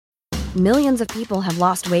Millions of people have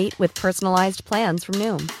lost weight with personalized plans from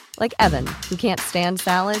Noom. Like Evan, who can't stand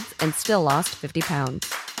salads and still lost 50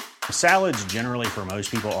 pounds. Salads generally for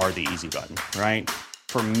most people are the easy button, right?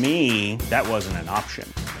 For me, that wasn't an option.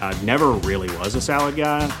 I never really was a salad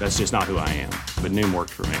guy. That's just not who I am. But Noom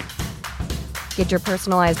worked for me. Get your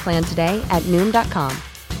personalized plan today at Noom.com.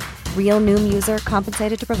 Real Noom user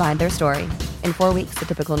compensated to provide their story. In 4 weeks, the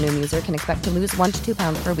typical Noom user can expect to lose 1 to 2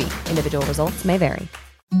 pounds per week. Individual results may vary.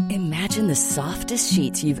 Imagine the softest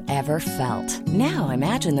sheets you've ever felt. Now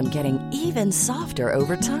imagine them getting even softer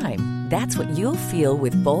over time. That's what you'll feel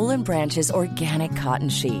with Boll & Branch's organic cotton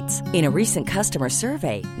sheets. In a recent customer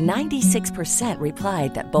survey, 96%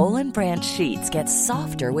 replied that Boll & Branch sheets get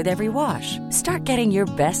softer with every wash. Start getting your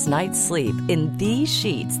best night's sleep in these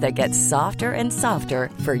sheets that get softer and softer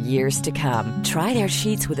for years to come. Try their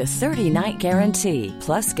sheets with a 30-night guarantee.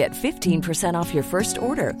 Plus, get 15% off your first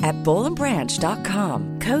order at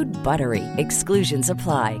bollandbranch.com. Code BUTTERY. Exclusions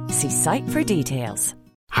apply. See site for details.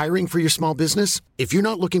 Hiring for your small business? If you're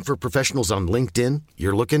not looking for professionals on LinkedIn,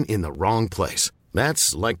 you're looking in the wrong place.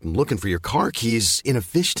 That's like looking for your car keys in a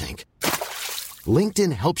fish tank.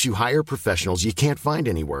 LinkedIn helps you hire professionals you can't find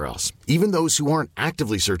anywhere else, even those who aren't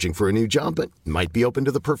actively searching for a new job but might be open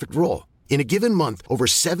to the perfect role. In a given month, over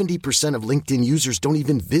 70% of LinkedIn users don't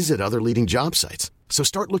even visit other leading job sites. So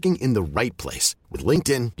start looking in the right place. With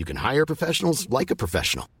LinkedIn, you can hire professionals like a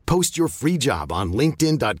professional. Post your free job on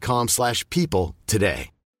linkedin.com/people today.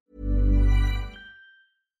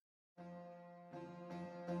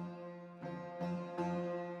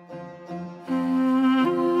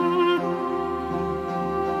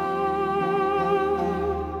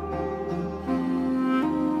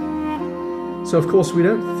 So, of course, we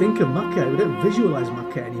don't think of Makkah, we don't visualize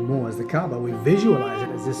Makkah anymore as the Kaaba. We visualize it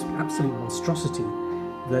as this absolute monstrosity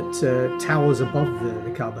that towers above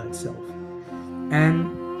the Kaaba itself.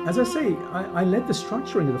 And as I say, I led the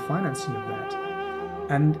structuring of the financing of that.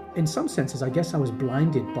 And in some senses, I guess I was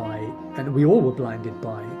blinded by, and we all were blinded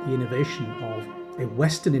by, the innovation of a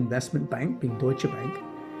Western investment bank, being Deutsche Bank,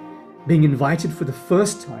 being invited for the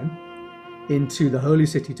first time into the holy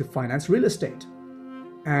city to finance real estate.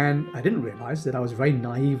 And I didn't realize that I was very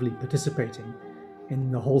naively participating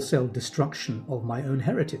in the wholesale destruction of my own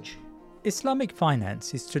heritage. Islamic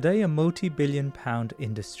finance is today a multi-billion-pound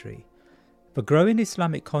industry. The growing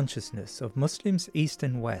Islamic consciousness of Muslims East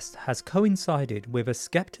and West has coincided with a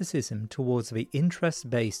skepticism towards the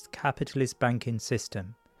interest-based capitalist banking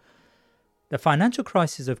system. The financial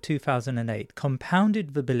crisis of 2008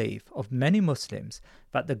 compounded the belief of many Muslims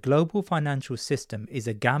that the global financial system is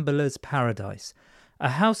a gambler's paradise, a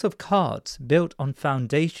house of cards built on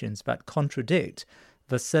foundations that contradict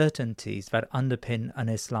the certainties that underpin an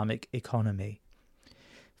Islamic economy.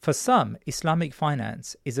 For some, Islamic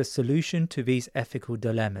finance is a solution to these ethical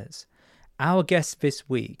dilemmas. Our guest this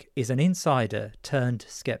week is an insider turned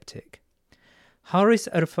skeptic. Harris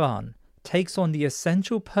Irfan takes on the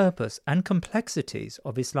essential purpose and complexities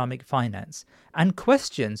of Islamic finance and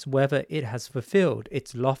questions whether it has fulfilled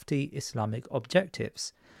its lofty Islamic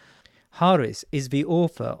objectives. Harris is the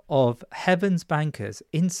author of Heaven's Bankers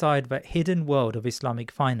Inside the Hidden World of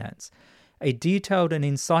Islamic Finance, a detailed and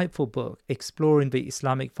insightful book exploring the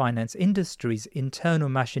Islamic finance industry's internal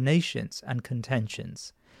machinations and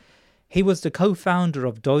contentions. He was the co-founder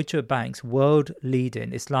of Deutsche Bank's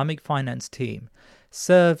world-leading Islamic finance team,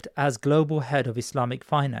 served as global head of Islamic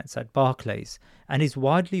finance at Barclays, and is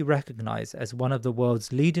widely recognized as one of the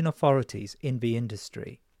world's leading authorities in the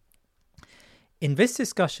industry. In this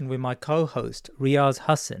discussion with my co-host, Riaz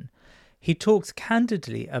Hassan, he talks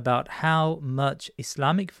candidly about how much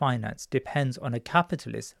Islamic finance depends on a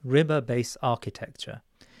capitalist, riba-based architecture.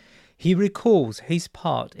 He recalls his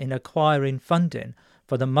part in acquiring funding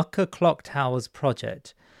for the Makkah Clock Towers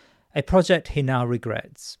project, a project he now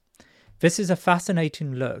regrets. This is a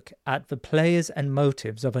fascinating look at the players and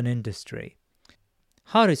motives of an industry.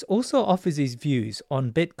 Harris also offers his views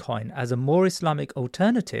on Bitcoin as a more Islamic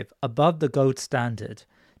alternative above the gold standard,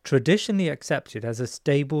 traditionally accepted as a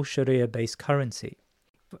stable Sharia-based currency.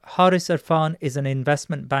 Harris Irfan is an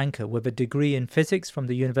investment banker with a degree in physics from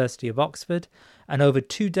the University of Oxford and over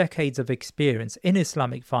 2 decades of experience in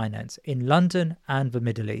Islamic finance in London and the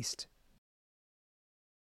Middle East.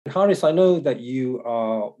 Harris, I know that you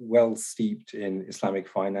are well steeped in Islamic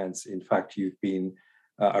finance. In fact, you've been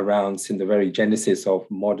around since the very genesis of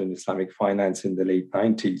modern Islamic finance in the late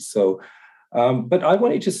 90s. But I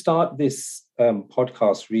wanted to start this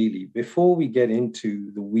podcast really, before we get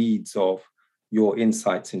into the weeds of your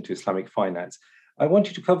insights into Islamic finance, I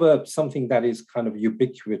wanted to cover something that is kind of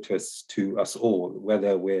ubiquitous to us all,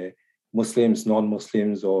 whether we're Muslims,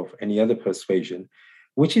 non-Muslims, or of any other persuasion,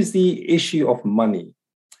 which is the issue of money,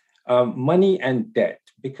 money and debt.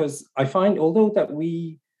 Because I find, although that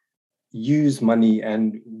we use money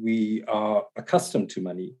and we are accustomed to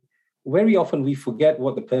money, very often we forget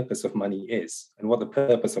what the purpose of money is and what the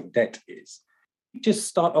purpose of debt is. Just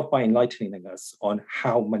start off by enlightening us on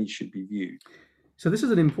how money should be viewed. So this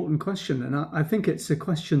is an important question, and I think it's a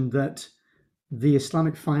question that the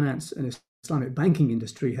Islamic finance and Islamic banking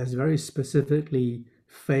industry has very specifically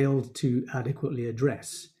failed to adequately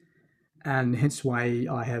address, and hence why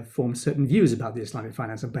I have formed certain views about the Islamic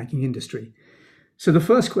finance and banking industry. So the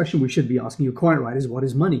first question we should be asking, you're quite right, is what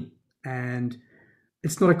is money? And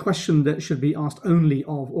it's not a question that should be asked only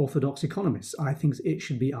of orthodox economists. I think it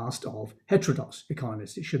should be asked of heterodox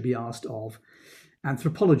economists. It should be asked of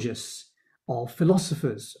anthropologists, of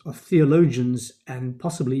philosophers, of theologians, and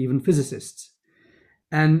possibly even physicists.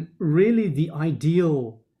 And really the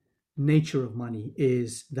ideal nature of money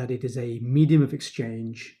is that it is a medium of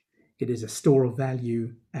exchange, it is a store of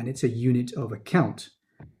value, and it's a unit of account.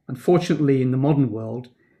 Unfortunately, in the modern world,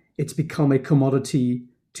 it's become a commodity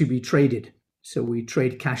to be traded. So we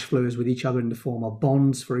trade cash flows with each other in the form of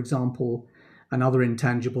bonds, for example, and other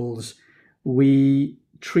intangibles. We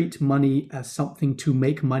treat money as something to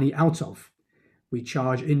make money out of. We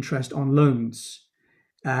charge interest on loans,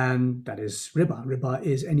 and that is riba. Riba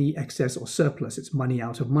is any excess or surplus. It's money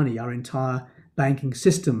out of money. Our entire banking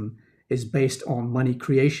system is based on money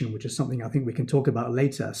creation, which is something I think we can talk about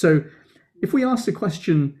later. So if we ask the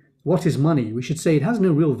question, what is money? We should say it has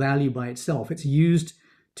no real value by itself. It's used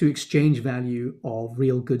to exchange value of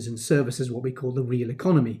real goods and services, what we call the real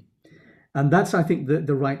economy. And that's, I think,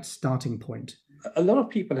 the right starting point. A lot of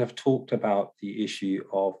people have talked about the issue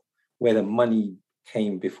of whether money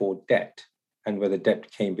came before debt and whether debt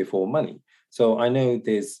came before money. So I know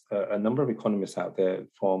there's a number of economists out there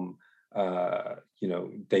from,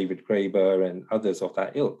 David Graeber and others of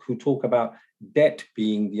that ilk who talk about debt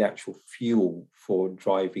being the actual fuel for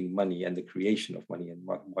driving money and the creation of money and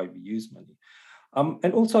why we use money.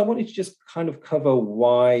 And also I wanted to just kind of cover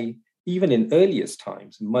why, even in earliest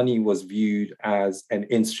times, money was viewed as an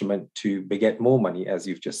instrument to beget more money, as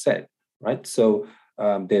you've just said, right? So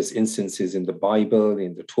there's instances in the Bible,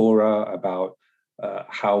 in the Torah, about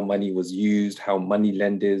how money was used, how money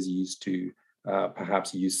lenders used to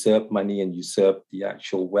perhaps usurp money and usurp the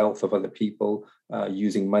actual wealth of other people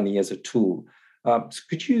using money as a tool. So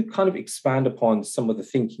could you kind of expand upon some of the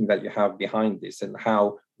thinking that you have behind this and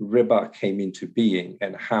how riba came into being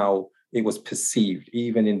and how it was perceived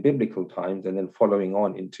even in biblical times and then following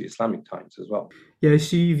on into Islamic times as well? Yeah,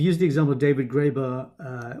 so you've used the example of David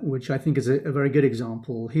Graeber, which I think is a very good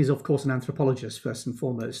example. He's, of course, an anthropologist, first and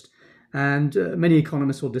foremost. And many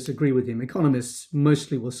economists will disagree with him. Economists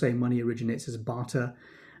mostly will say money originates as barter.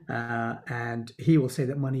 And he will say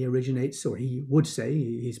that money originates, or he would say,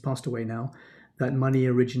 he's passed away now, that money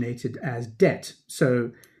originated as debt.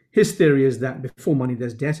 So his theory is that before money,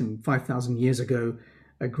 there's debt. And 5,000 years ago,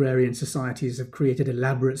 agrarian societies have created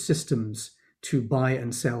elaborate systems to buy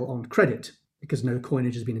and sell on credit because no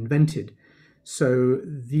coinage has been invented. So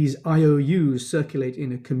these IOUs circulate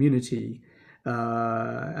in a community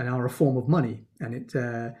and are a form of money. And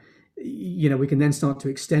we can then start to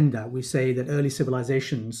extend that. We say that early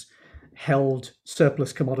civilizations held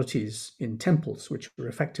surplus commodities in temples, which were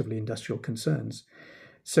effectively industrial concerns.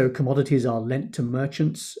 So commodities are lent to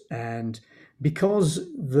merchants, and because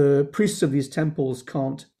the priests of these temples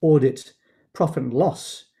can't audit profit and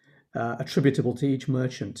loss attributable to each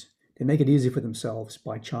merchant, they make it easy for themselves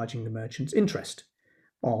by charging the merchants interest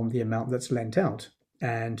on the amount that's lent out.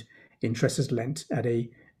 And interest is lent at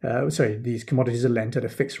these commodities are lent at a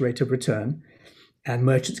fixed rate of return, and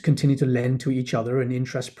merchants continue to lend to each other, and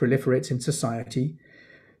interest proliferates in society.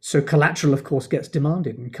 So collateral, of course, gets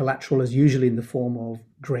demanded, and collateral is usually in the form of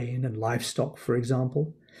grain and livestock, for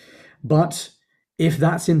example. But if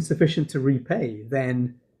that's insufficient to repay,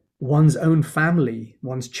 then one's own family,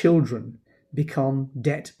 one's children, become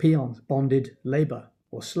debt peons, bonded labor,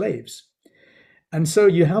 or slaves. And so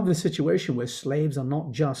you have the situation where slaves are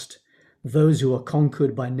not just those who are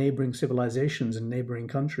conquered by neighboring civilizations and neighboring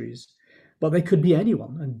countries, but they could be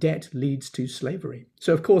anyone, and debt leads to slavery.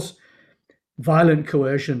 So, of course, violent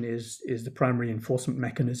coercion is the primary enforcement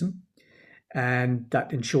mechanism, and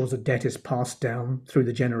that ensures that debt is passed down through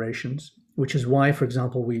the generations, which is why, for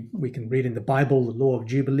example, we can read in the Bible, the law of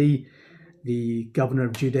Jubilee. The governor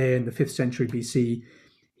of Judea in the 5th century BC,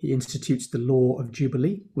 he institutes the law of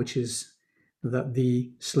Jubilee, which is that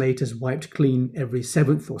the slate is wiped clean every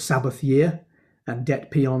 7th or Sabbath year, and debt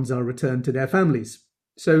peons are returned to their families.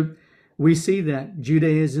 So we see that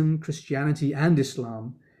Judaism, Christianity, and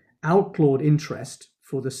Islam outlawed interest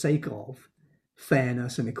for the sake of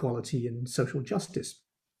fairness and equality and social justice.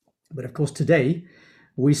 But of course, today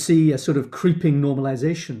we see a sort of creeping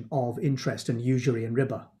normalization of interest and usury and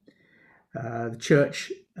riba. The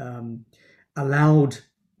church allowed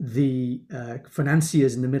the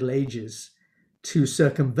financiers in the Middle Ages to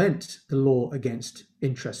circumvent the law against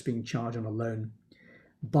interest being charged on a loan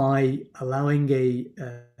by allowing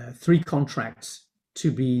 3 contracts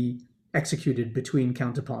to be executed between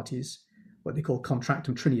counterparties, what they call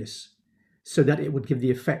contractum trinius, so that it would give the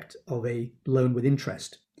effect of a loan with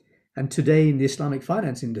interest. And today in the Islamic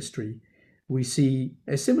finance industry, we see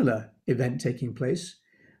a similar event taking place,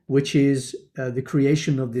 which is the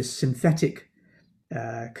creation of this synthetic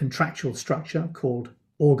contractual structure called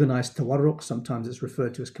organized tawarruq. Sometimes it's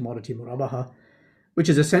referred to as commodity murabaha, which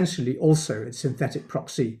is essentially also a synthetic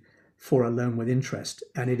proxy for a loan with interest.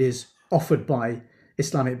 And it is offered by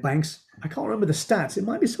Islamic banks. I can't remember the stats. It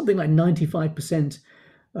might be something like 95%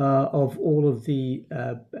 of all of the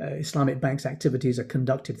Islamic banks' activities are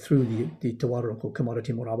conducted through the tawarruq or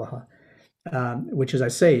commodity murabaha, which, as I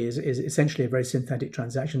say, is essentially a very synthetic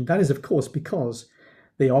transaction. That is, of course, because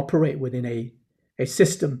they operate within a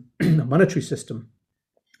system, a monetary system,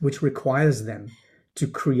 which requires them to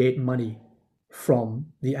create money from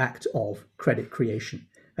the act of credit creation.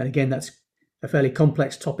 And again, that's a fairly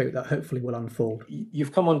complex topic that hopefully will unfold.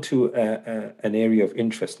 You've come on to an area of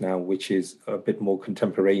interest now, which is a bit more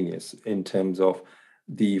contemporaneous in terms of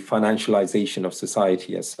the financialization of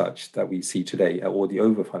society as such that we see today, or the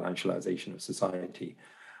over-financialization of society.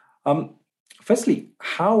 Firstly,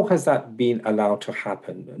 how has that been allowed to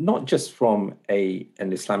happen, not just from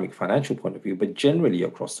an Islamic financial point of view, but generally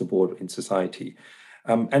across the board in society?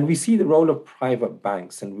 And we see the role of private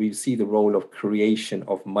banks, and we see the role of creation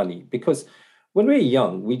of money, because when we're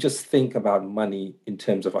young, we just think about money in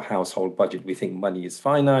terms of a household budget. We think money is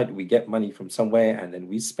finite, we get money from somewhere, and then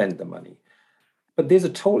we spend the money. But there's a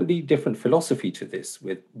totally different philosophy to this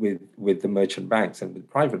with the merchant banks and with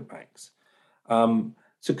private banks.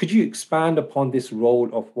 So could you expand upon this role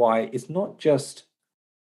of why it's not just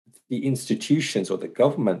the institutions or the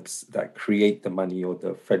governments that create the money or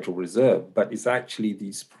the Federal Reserve, but it's actually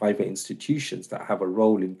these private institutions that have a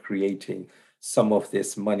role in creating some of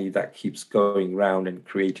this money that keeps going round and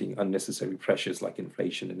creating unnecessary pressures like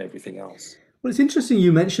inflation and everything else? Well, it's interesting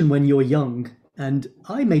you mentioned when you're young, and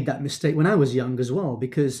I made that mistake when I was young as well,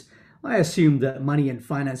 because I assumed that money and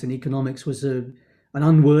finance and economics was an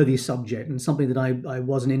unworthy subject and something that I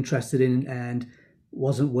wasn't interested in and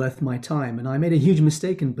wasn't worth my time. And I made a huge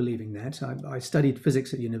mistake in believing that. I studied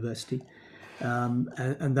physics at university,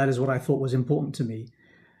 and that is what I thought was important to me.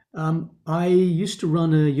 I used to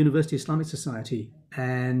run a university Islamic society,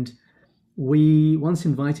 and we once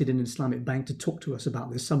invited an Islamic bank to talk to us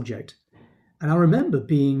about this subject. And I remember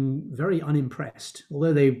being very unimpressed.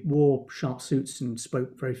 Although they wore sharp suits and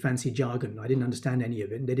spoke very fancy jargon, I didn't understand any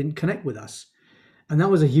of it, and they didn't connect with us. And that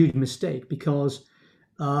was a huge mistake, because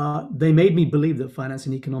they made me believe that finance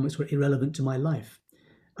and economics were irrelevant to my life.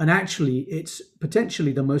 And actually, it's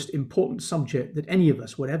potentially the most important subject that any of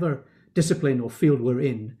us, whatever discipline or field we're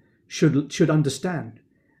in, should understand.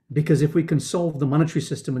 Because if we can solve the monetary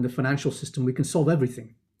system and the financial system, we can solve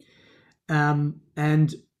everything.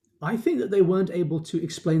 And I think that they weren't able to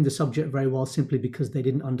explain the subject very well simply because they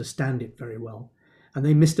didn't understand it very well. And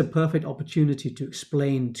they missed a perfect opportunity to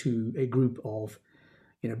explain to a group of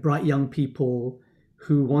bright young people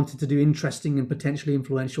who wanted to do interesting and potentially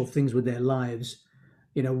influential things with their lives,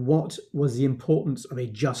 what was the importance of a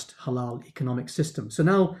just halal economic system. So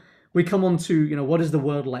now we come on to, what is the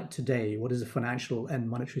world like today? What is the financial and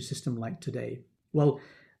monetary system like today? Well,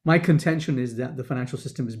 my contention is that the financial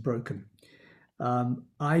system is broken.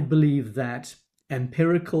 I believe that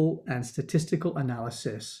empirical and statistical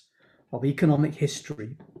analysis of economic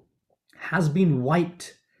history has been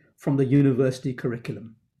wiped from the university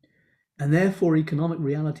curriculum. And therefore, economic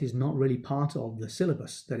reality is not really part of the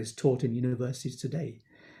syllabus that is taught in universities today.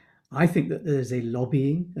 I think that there's a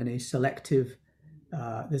lobbying and a selective,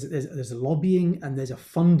 there's a lobbying and there's a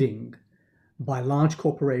funding by large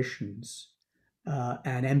corporations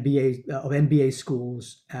and MBA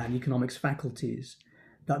schools and economics faculties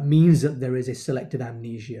that means that there is a selective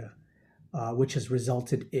amnesia, which has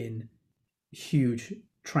resulted in huge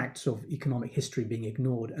tracts of economic history being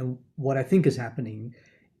ignored. And what I think is happening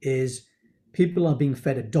is people are being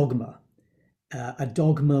fed a dogma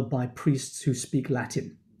by priests who speak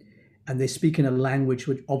Latin, and they speak in a language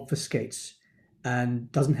which obfuscates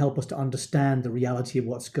and doesn't help us to understand the reality of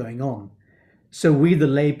what's going on. So we, the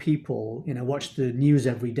lay people, watch the news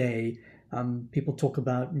every day. People talk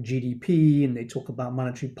about GDP and they talk about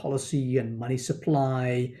monetary policy and money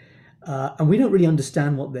supply, and we don't really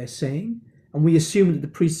understand what they're saying. And we assume that the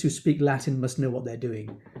priests who speak Latin must know what they're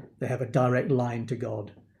doing. They have a direct line to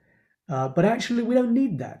God. But actually, we don't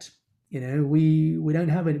need that. We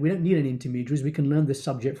don't need any intermediaries. We can learn this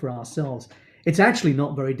subject for ourselves. It's actually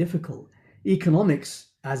not very difficult. Economics,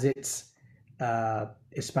 as it's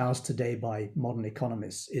espoused today by modern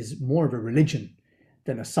economists, is more of a religion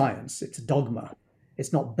than a science. It's a dogma.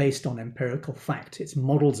 It's not based on empirical fact. Its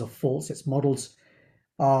models are false. Its models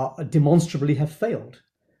are demonstrably have failed.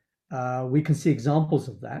 We can see examples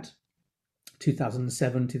of that.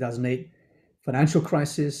 2007, 2008 financial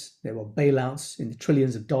crisis. There were bailouts in the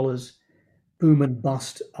trillions of dollars. Boom and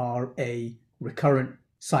bust are a recurrent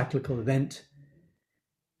cyclical event.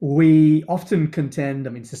 We often contend,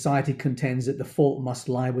 society contends that the fault must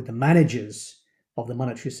lie with the managers of the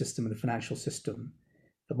monetary system and the financial system.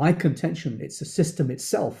 But my contention, it's the system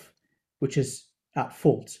itself which is at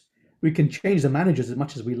fault. We can change the managers as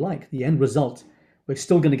much as we like. The end result, we're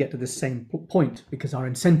still going to get to the same point because our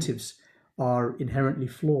incentives are inherently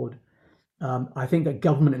flawed. I think that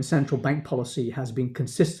government and central bank policy has been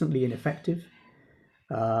consistently ineffective.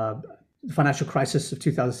 The financial crisis of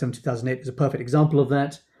 2007, 2008 is a perfect example of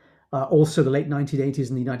that. Also, the late 1980s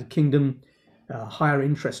in the United Kingdom, higher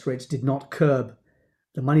interest rates did not curb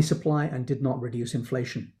the money supply and did not reduce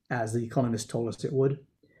inflation, as the economists told us it would.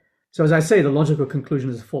 So as I say, the logical conclusion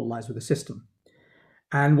is the fault lies with the system.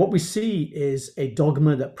 And what we see is a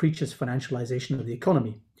dogma that preaches financialization of the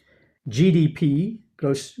economy. GDP,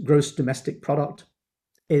 gross domestic product,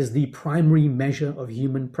 is the primary measure of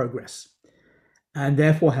human progress and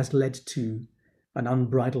therefore has led to an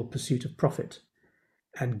unbridled pursuit of profit.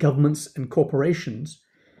 And governments and corporations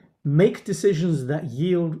make decisions that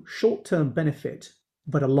yield short-term benefit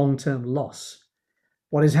but a long-term loss.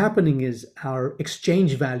 What is happening is our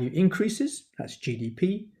exchange value increases, that's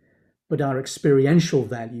GDP, but our experiential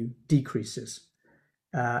value decreases.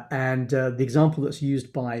 The example that's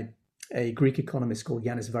used by a Greek economist called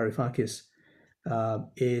Yanis Varoufakis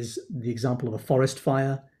is the example of a forest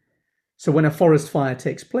fire. So when a forest fire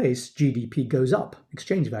takes place, GDP goes up,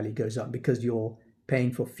 exchange value goes up because you're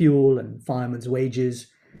paying for fuel and firemen's wages,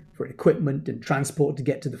 for equipment and transport to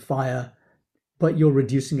get to the fire, but you're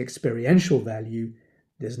reducing experiential value.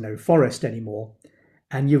 There's no forest anymore,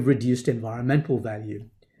 and you've reduced environmental value.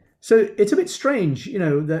 So it's a bit strange,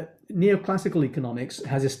 that neoclassical economics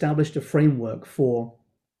has established a framework for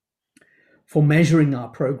measuring our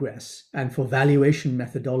progress and for valuation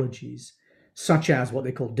methodologies, such as what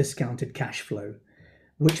they call discounted cash flow,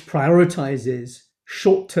 which prioritizes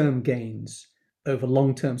short-term gains over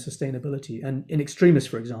long-term sustainability. And in extremis,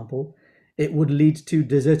 for example, it would lead to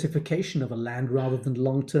desertification of a land rather than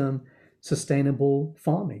long-term sustainable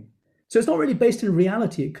farming. So it's not really based in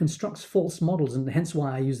reality. It constructs false models, and hence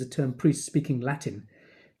why I use the term priests speaking Latin,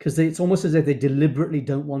 because it's almost as if they deliberately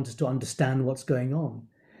don't want us to understand what's going on.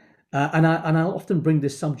 And I'll often bring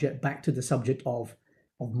this subject back to the subject of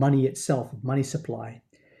money itself, of money supply.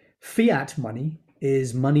 Fiat money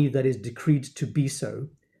is money that is decreed to be so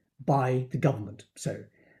by the government. So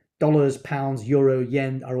dollars, pounds, euro,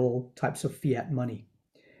 yen are all types of fiat money.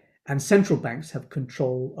 And central banks have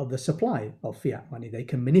control of the supply of fiat money. They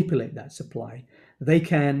can manipulate that supply. They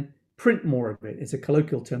can print more of it. It's a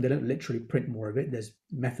colloquial term. They don't literally print more of it. There's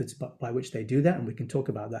methods by which they do that, and we can talk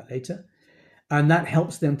about that later. And that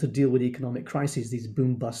helps them to deal with economic crises, these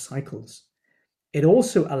boom-bust cycles. It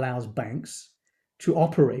also allows banks to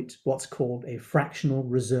operate what's called a fractional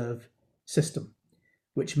reserve system,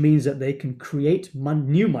 which means that they can create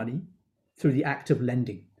new money through the act of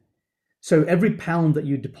lending. So every pound that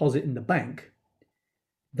you deposit in the bank,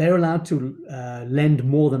 they're allowed to lend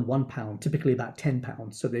more than £1, typically about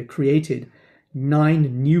 £10. So they've created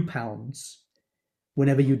 9 new pounds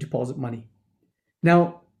whenever you deposit money.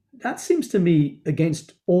 Now, that seems to me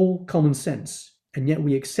against all common sense, and yet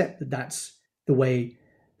we accept that that's the way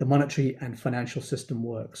the monetary and financial system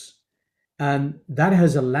works. And that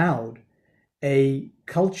has allowed a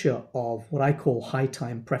culture of what I call high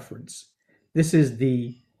time preference. This is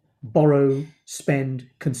the borrow, spend,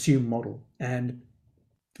 consume model. And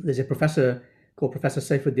there's a professor called Professor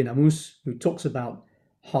Saifuddin Amus who talks about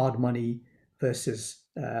hard money versus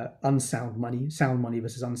unsound money, sound money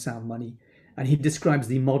versus unsound money. And he describes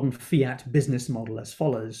the modern fiat business model as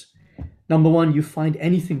follows. Number one, you find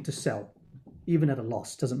anything to sell, even at a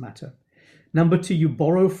loss, doesn't matter. Number two, you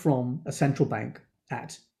borrow from a central bank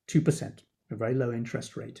at 2%, a very low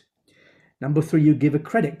interest rate. Number three, you give a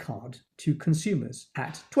credit card to consumers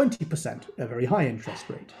at 20%, a very high interest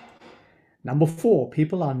rate. Number four,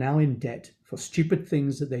 people are now in debt for stupid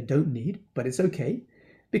things that they don't need, but it's okay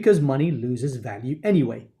because money loses value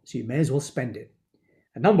anyway, so you may as well spend it.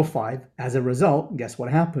 And number five, as a result, guess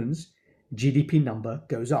what happens? GDP number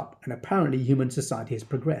goes up, and apparently human society has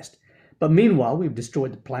progressed. But meanwhile, we've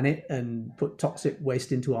destroyed the planet and put toxic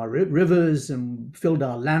waste into our rivers and filled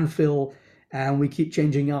our landfill, and we keep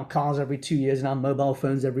changing our cars every 2 years and our mobile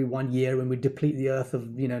phones every 1 year, and we deplete the earth of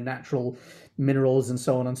natural minerals and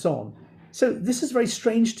so on and so on. So this is very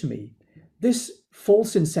strange to me. This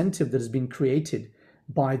false incentive that has been created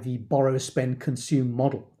by the borrow, spend, consume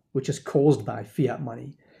model, which is caused by fiat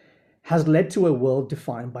money, has led to a world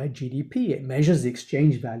defined by GDP. It measures the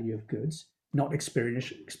exchange value of goods, not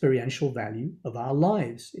experiential value of our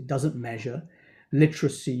lives. It doesn't measure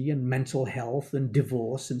literacy and mental health and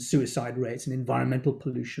divorce and suicide rates and environmental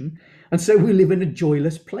pollution. And so we live in a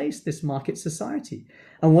joyless place, this market society.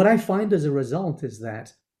 And what I find as a result is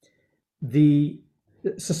that the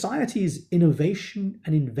society's innovation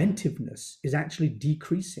and inventiveness is actually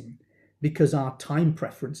decreasing because our time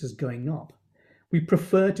preference is going up. We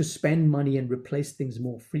prefer to spend money and replace things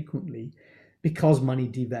more frequently because money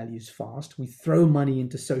devalues fast. We throw money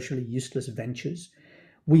into socially useless ventures.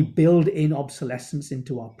 We build in obsolescence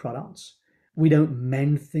into our products. We don't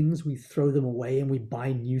mend things, we throw them away and we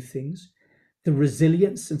buy new things. The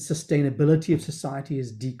resilience and sustainability of society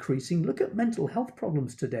is decreasing. Look at mental health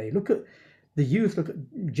problems today. Look at the youth, look at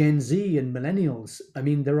Gen Z and millennials. I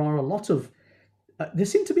mean, there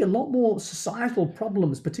seem to be a lot more societal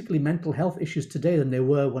problems, particularly mental health issues today than there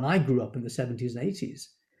were when I grew up in the 70s and 80s.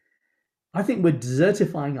 I think we're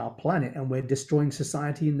desertifying our planet and we're destroying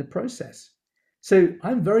society in the process. So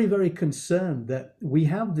I'm very, very concerned that we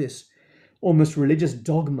have this almost religious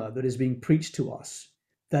dogma that is being preached to us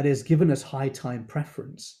that has given us high time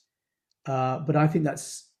preference. But I think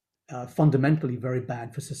that's fundamentally very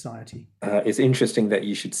bad for society. It's interesting that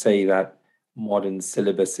you should say that modern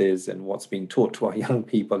syllabuses and what's being taught to our young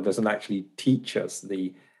people doesn't actually teach us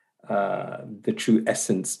the true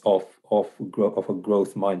essence of a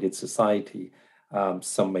growth-minded society.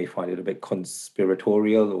 Some may find it a bit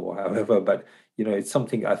conspiratorial or however, but it's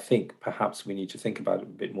something I think perhaps we need to think about in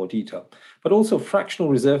a bit more detail. But also fractional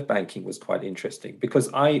reserve banking was quite interesting because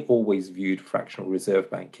I always viewed fractional reserve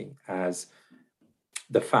banking as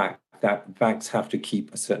the fact that banks have to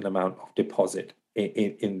keep a certain amount of deposit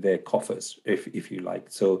in their coffers, if you like.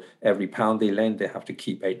 So every pound they lend, they have to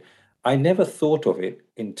keep 8. I never thought of it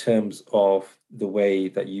in terms of the way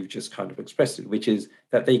that you've just kind of expressed it, which is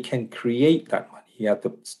that they can create that money at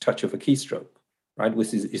the touch of a keystroke, right?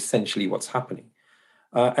 Which is essentially what's happening.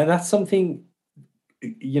 And that's something,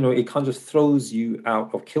 it kind of throws you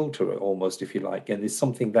out of kilter almost, if you like. And it's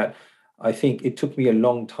something that I think it took me a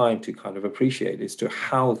long time to kind of appreciate as to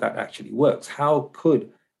how that actually works. How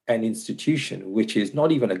could an institution, which is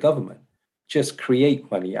not even a government, just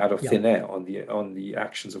create money out of thin air on the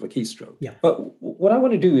actions of a keystroke? Yeah. But what I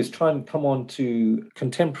want to do is try and come on to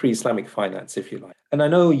contemporary Islamic finance, if you like. And I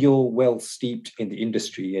know you're well steeped in the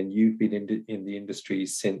industry, and you've been in the industry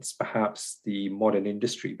since perhaps the modern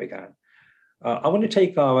industry began. I want to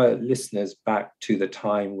take our listeners back to the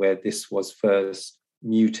time where this was first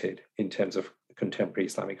muted in terms of contemporary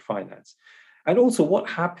Islamic finance. And also what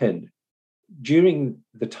happened during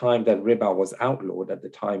the time that riba was outlawed at the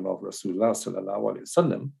time of Rasulullah sallallahu alaihi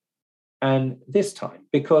wasallam, and this time,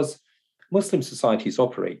 because Muslim societies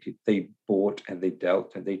operated, they bought and they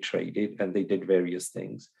dealt and they traded and they did various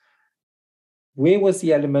things. Where was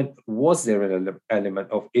the element? Was there an element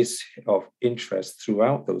of interest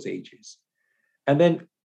throughout those ages? And then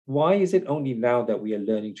why is it only now that we are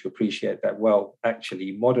learning to appreciate that, well,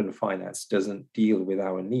 actually, modern finance doesn't deal with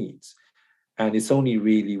our needs? And it's only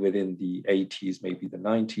really within the 80s, maybe the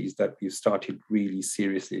 90s, that we've started really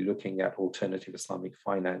seriously looking at alternative Islamic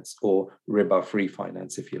finance or riba-free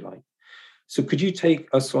finance, if you like. So could you take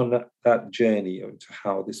us on that journey into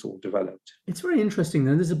how this all developed? It's very interesting.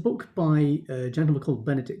 There's a book by a gentleman called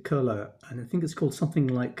Benedict Curler, and I think it's called something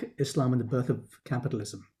like Islam and the Birth of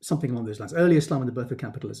Capitalism, something along those lines, Early Islam and the Birth of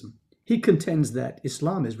Capitalism. He contends that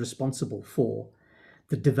Islam is responsible for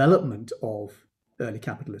the development of early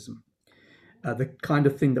capitalism. The kind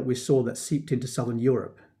of thing that we saw that seeped into Southern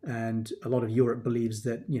Europe. And a lot of Europe believes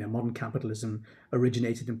that, modern capitalism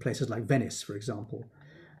originated in places like Venice, for example.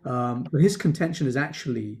 But his contention is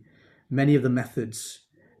actually many of the methods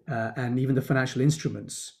and even the financial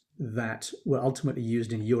instruments that were ultimately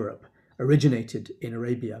used in Europe originated in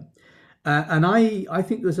Arabia. And I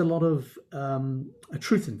think there's a lot of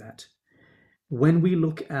truth in that. When we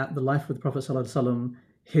look at the life of the Prophet ﷺ,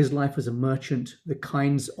 his life as a merchant, the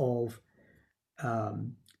kinds of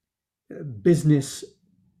business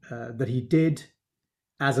that he did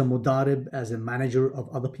as a mudarib, as a manager of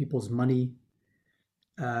other people's money,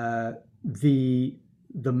 the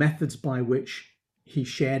methods by which he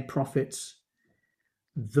shared profits,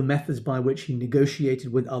 the methods by which he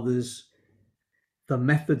negotiated with others, the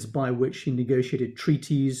methods by which he negotiated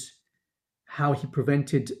treaties, how he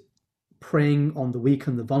prevented preying on the weak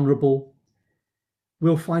and the vulnerable.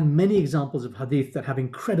 We'll find many examples of hadith that have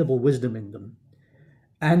incredible wisdom in them.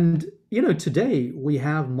 And, today we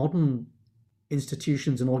have modern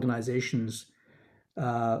institutions and organizations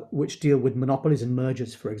which deal with monopolies and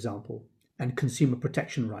mergers, for example, and consumer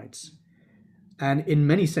protection rights. And in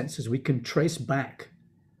many senses, we can trace back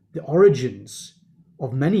the origins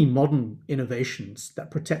of many modern innovations that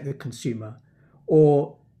protect the consumer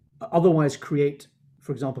or otherwise create,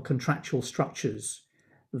 for example, contractual structures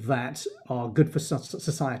that are good for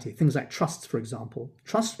society. Things like trusts, for example.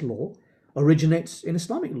 Trust law originates in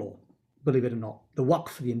Islamic law, believe it or not. The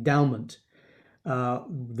waqf, the endowment,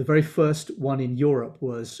 the very first one in Europe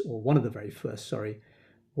was, or one of the very first,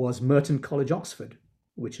 was Merton College, Oxford,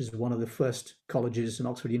 which is one of the first colleges in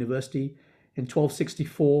Oxford University in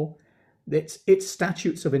 1264. Its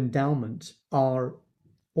statutes of endowment are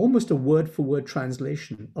almost a word-for-word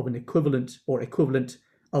translation of an equivalent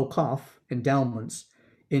awqaf, endowments,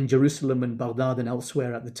 in Jerusalem and Baghdad and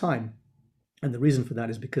elsewhere at the time. And the reason for that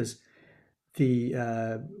is because the,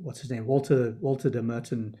 what's his name, Walter de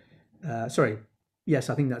Merton, yes,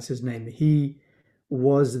 I think that's his name. He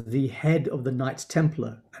was the head of the Knights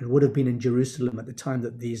Templar and would have been in Jerusalem at the time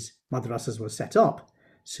that these madrasas were set up.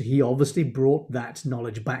 So he obviously brought that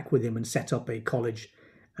knowledge back with him and set up a college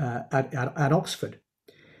at Oxford.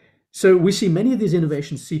 So we see many of these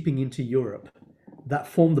innovations seeping into Europe that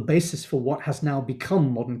form the basis for what has now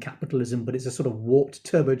become modern capitalism, but it's a sort of warped,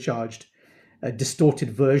 turbocharged,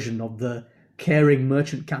 distorted version of the caring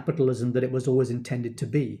merchant capitalism that it was always intended to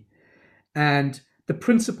be. And the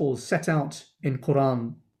principles set out in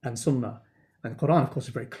Quran and Sunnah, and Quran, of course,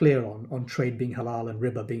 is very clear on trade being halal and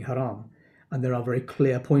riba being haram. And there are very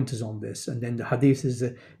clear pointers on this. And then the hadith is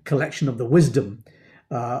a collection of the wisdom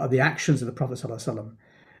of the actions of the Prophet ﷺ.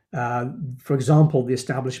 For example, the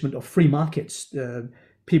establishment of free markets.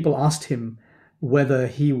 People asked him whether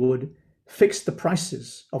he would fix the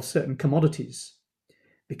prices of certain commodities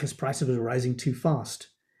because prices were rising too fast.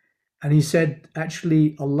 And he said,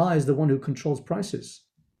 actually, Allah is the one who controls prices.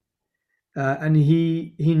 And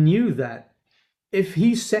he knew that if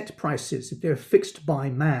he set prices, if they're fixed by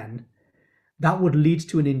man, that would lead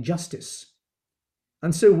to an injustice.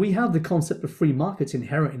 And so we have the concept of free markets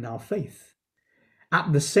inherent in our faith,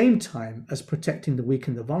 at the same time as protecting the weak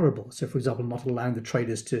and the vulnerable. So, for example, not allowing the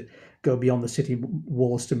traders to go beyond the city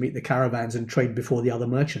walls to meet the caravans and trade before the other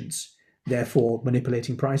merchants, therefore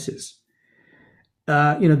manipulating prices.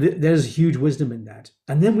 There's huge wisdom in that.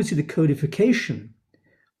 And then we see the codification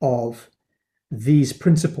of these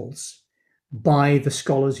principles by the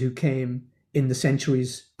scholars who came in the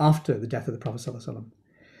centuries after the death of the Prophet ﷺ.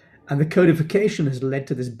 And the codification has led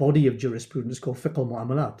to this body of jurisprudence called fiqh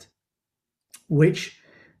al-mu'amalat, which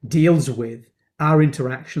deals with our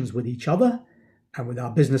interactions with each other and with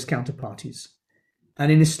our business counterparties.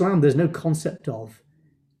 And in Islam, there's no concept of,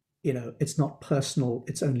 it's not personal,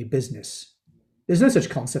 it's only business. There's no such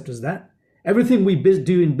concept as that. Everything we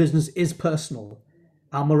do in business is personal.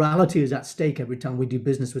 Our morality is at stake every time we do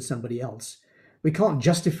business with somebody else. We can't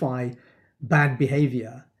justify bad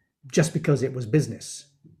behavior just because it was business.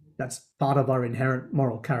 That's part of our inherent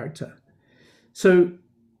moral character. So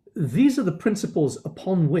these are the principles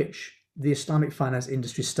upon which the Islamic finance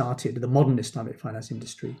industry started, the modern Islamic finance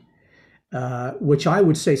industry, which I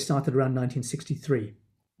would say started around 1963,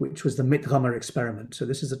 which was the Mitghamar experiment. So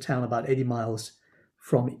this is a town about 80 miles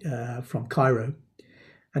from Cairo.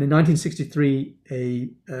 And in 1963,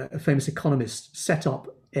 a famous economist set up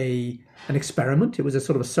an experiment. It was a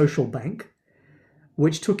sort of a social bank,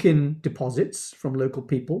 which took in deposits from local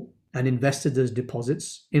people and invested those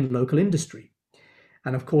deposits in local industry.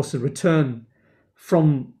 And of course, the return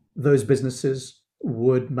from those businesses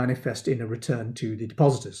would manifest in a return to the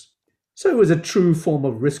depositors. So it was a true form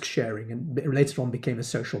of risk sharing, and later on became a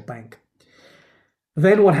social bank.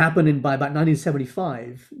 Then what happened by about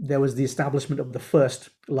 1975, there was the establishment of the first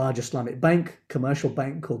large Islamic bank, commercial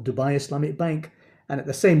bank called Dubai Islamic Bank, and at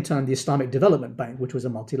the same time, the Islamic Development Bank, which was a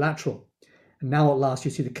multilateral. And now at last,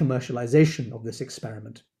 you see the commercialization of this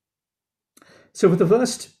experiment. So for the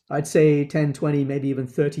first, I'd say 10, 20, maybe even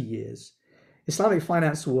 30 years, Islamic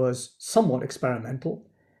finance was somewhat experimental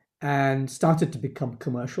and started to become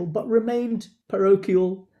commercial, but remained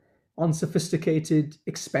parochial, unsophisticated,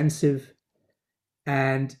 expensive.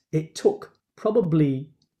 And it took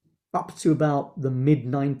probably up to about the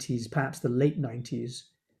mid-90s, perhaps the late 90s,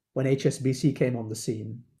 when HSBC came on the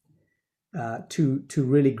scene, to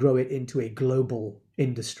really grow it into a global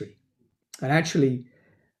industry. And actually,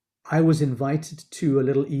 I was invited to a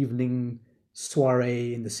little evening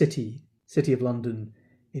soiree in the city of London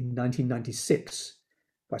in 1996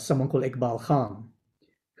 by someone called Iqbal Khan,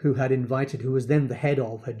 who was then the head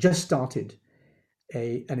of, had just started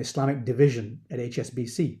an Islamic division at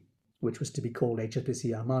HSBC, which was to be called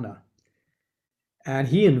HSBC Amana. And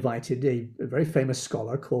he invited a very famous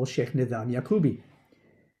scholar called Sheikh Nizam Yaqubi.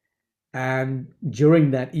 And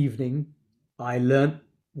during that evening, I learned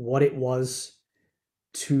what it was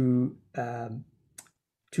to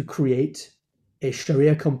create a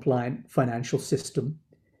Sharia-compliant financial system,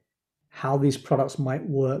 how these products might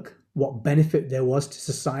work, what benefit there was to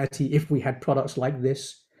society if we had products like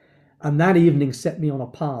this. And that evening set me on a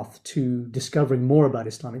path to discovering more about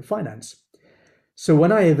Islamic finance. So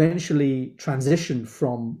when I eventually transitioned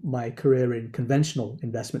from my career in conventional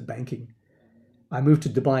investment banking, I moved to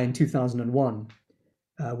Dubai in 2001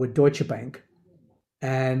 with Deutsche Bank.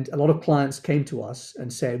 And a lot of clients came to us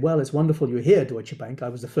and said, well, it's wonderful you're here, Deutsche Bank. I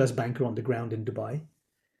was the first banker on the ground in Dubai.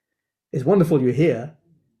 It's wonderful you're here,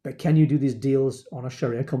 but can you do these deals on a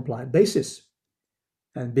Sharia compliant basis?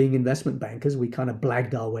 And being investment bankers, we kind of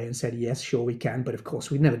blagged our way and said, yes, sure we can. But of course,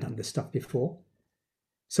 we'd never done this stuff before.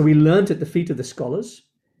 So we learned at the feet of the scholars.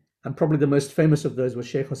 And probably the most famous of those was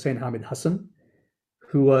Sheikh Hussein Hamid Hassan,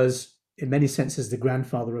 who was in many senses the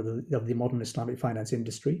grandfather of the modern Islamic finance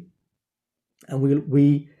industry. And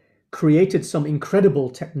we created some incredible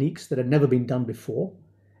techniques that had never been done before,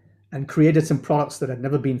 and created some products that had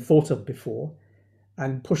never been thought of before,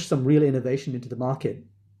 and pushed some real innovation into the market.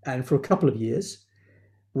 And for a couple of years,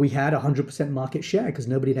 we had 100% market share because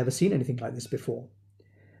nobody had ever seen anything like this before.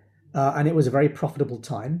 And it was a very profitable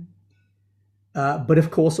time. But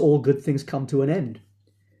of course, all good things come to an end.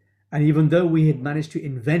 And even though we had managed to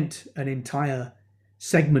invent an entire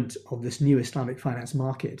segment of this new Islamic finance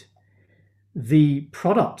market, the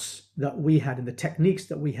products that we had and the techniques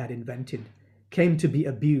that we had invented came to be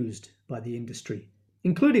abused by the industry,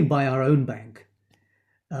 including by our own bank.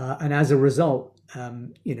 And as a result,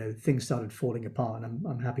 things started falling apart. And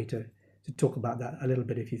I'm happy to talk about that a little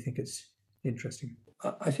bit if you think it's interesting.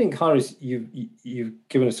 I think, Harris, you've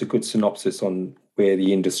given us a good synopsis on where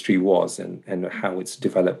the industry was and how it's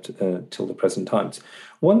developed till the present times.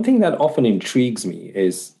 One thing that often intrigues me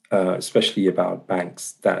is, especially about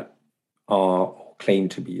banks that are claimed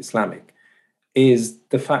to be Islamic, is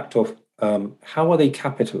the fact of how are they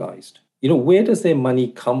capitalized? Where does their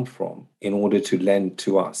money come from in order to lend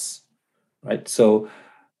to us, right? So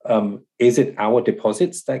is it our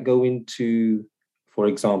deposits that go into, for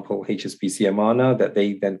example, HSBC Amana that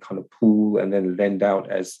they then kind of pool and then lend out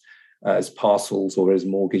as parcels or as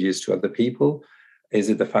mortgages to other people? Is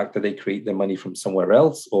it the fact that they create their money from somewhere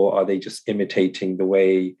else, or are they just imitating the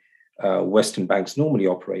way Western banks normally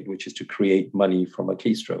operate, which is to create money from a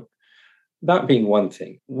keystroke? That being one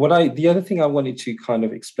thing. The other thing I wanted to kind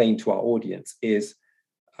of explain to our audience is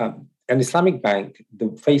an Islamic bank, the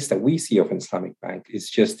face that we see of an Islamic bank is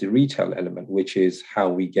just the retail element, which is how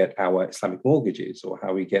we get our Islamic mortgages or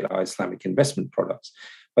how we get our Islamic investment products.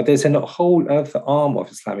 But there's a whole other arm of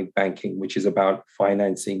Islamic banking, which is about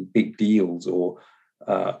financing big deals or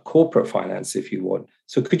corporate finance, if you want.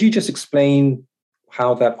 So could you just explain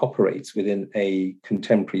how that operates within a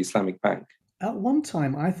contemporary Islamic bank? At one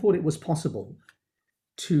time, I thought it was possible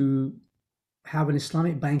to have an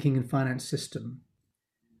Islamic banking and finance system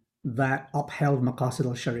that upheld Maqasid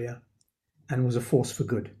al-Sharia and was a force for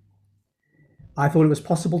good. I thought it was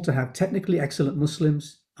possible to have technically excellent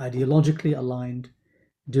Muslims, ideologically aligned,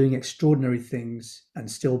 doing extraordinary things and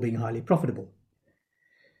still being highly profitable.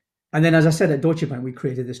 And then, as I said, at Deutsche Bank, we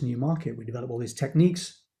created this new market. We developed all these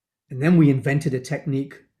techniques, and then we invented a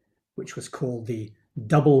technique which was called the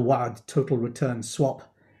double wa'ad total return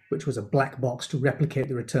swap, which was a black box to replicate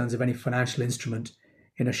the returns of any financial instrument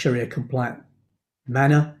in a Sharia compliant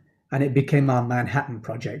manner. And it became our Manhattan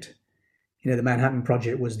Project. The Manhattan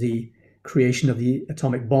Project was the creation of the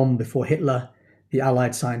atomic bomb before Hitler. The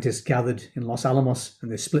Allied scientists gathered in Los Alamos and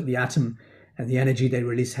they split the atom, and the energy they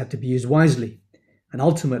released had to be used wisely. And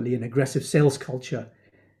ultimately, an aggressive sales culture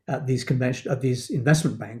at these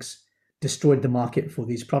investment banks destroyed the market for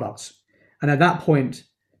these products. And at that point,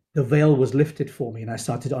 the veil was lifted for me, and I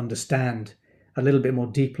started to understand a little bit more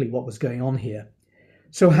deeply what was going on here.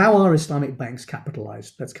 So how are Islamic banks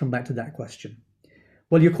capitalized? Let's come back to that question.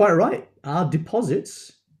 Well, you're quite right. Our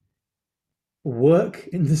deposits work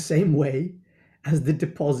in the same way as the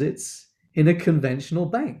deposits in a conventional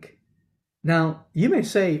bank. Now, you may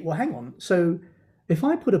say, well, hang on. So if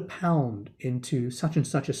I put £1 into such and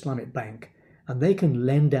such Islamic bank, and they can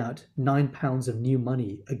lend out £9 of new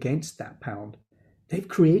money against that pound, they've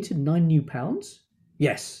created 9 new pounds?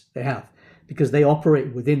 Yes, they have. because they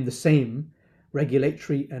operate within the same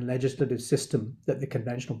regulatory and legislative system that the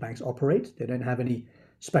conventional banks operate. They don't have any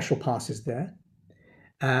special passes there.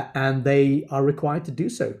 And they are required to do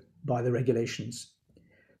so by the regulations.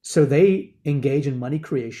 So they engage in money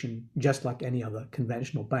creation just like any other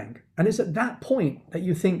conventional bank. And it's at that point that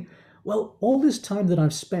you think, well, all this time that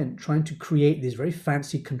I've spent trying to create these very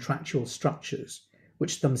fancy contractual structures,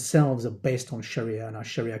 which themselves are based on Sharia and are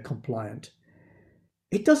Sharia compliant,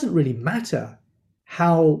 it doesn't really matter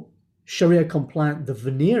how Sharia compliant the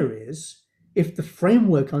veneer is if the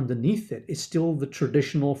framework underneath it is still the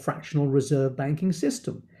traditional fractional reserve banking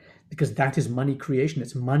system, because that is money creation.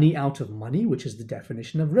 It's money out of money, which is the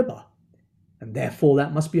definition of riba. And therefore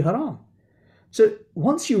that must be haram. So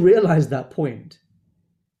once you realize that point,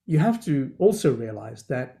 you have to also realize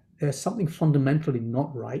that there's something fundamentally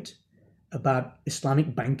not right about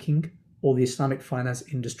Islamic banking or the Islamic finance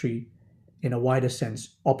industry in a wider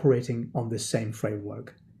sense operating on this same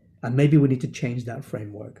framework. And maybe we need to change that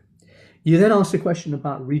framework. You then asked a question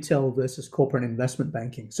about retail versus corporate investment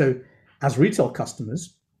banking. So as retail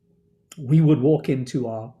customers, we would walk into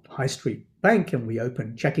our high street bank and we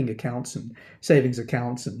open checking accounts and savings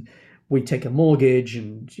accounts, and we take a mortgage,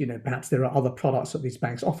 and perhaps there are other products that these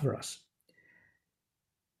banks offer us.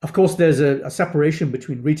 Of course, there's a separation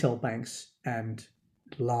between retail banks and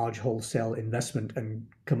large wholesale investment and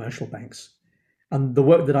commercial banks. And the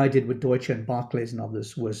work that I did with Deutsche and Barclays and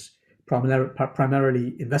others was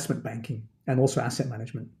primarily investment banking and also asset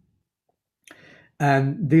management.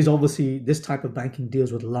 And this type of banking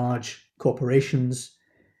deals with large corporations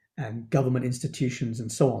and government institutions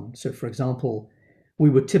and so on. So for example, we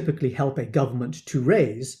would typically help a government to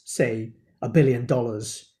raise, say, $1 billion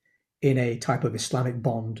in a type of Islamic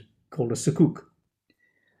bond called a sukuk.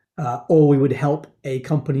 Or we would help a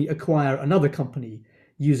company acquire another company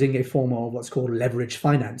using a form of what's called leverage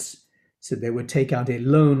finance. So they would take out a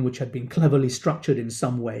loan which had been cleverly structured in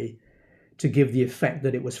some way to give the effect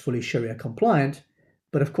that it was fully Sharia compliant.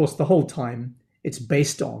 But of course, the whole time, it's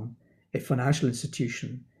based on a financial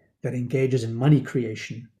institution that engages in money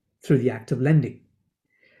creation through the act of lending.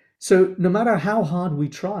 So no matter how hard we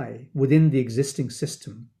try within the existing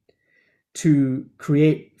system to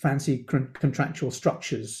create fancy contractual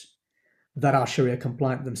structures that are Sharia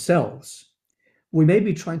compliant themselves, we may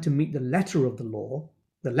be trying to meet the letter of the law,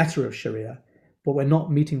 the letter of Sharia, but we're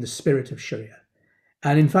not meeting the spirit of Sharia.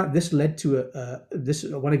 And in fact, this led to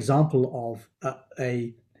one example of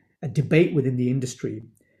a debate within the industry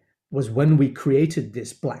was when we created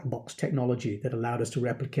this black box technology that allowed us to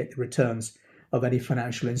replicate the returns of any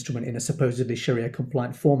financial instrument in a supposedly Sharia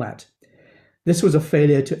compliant format. This was a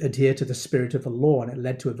failure to adhere to the spirit of the law, and it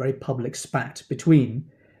led to a very public spat between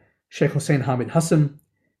Sheikh Hussein Hamid Hassan,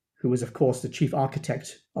 who was, of course, the chief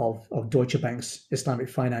architect of Deutsche Bank's Islamic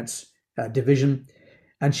finance division,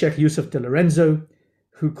 and Sheikh Yusuf de Lorenzo,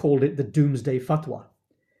 who called it the doomsday fatwa.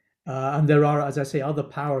 And there are, as I say, other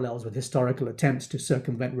parallels with historical attempts to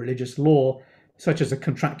circumvent religious law, such as the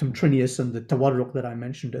contractum trinius and the tawarruq that I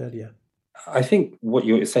mentioned earlier. I think what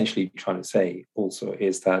you're essentially trying to say also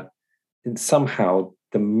is that somehow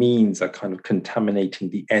the means are kind of contaminating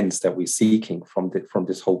the ends that we're seeking from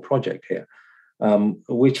this whole project here,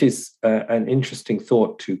 which is an interesting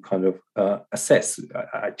thought to kind of assess,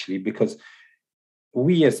 actually, because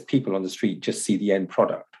we as people on the street just see the end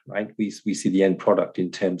product, right? We see the end product in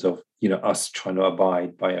terms of us trying to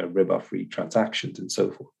abide by a riba-free transactions and so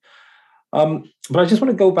forth. But I just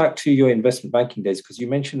want to go back to your investment banking days, because you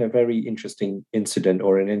mentioned a very interesting incident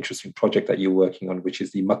or an interesting project that you're working on, which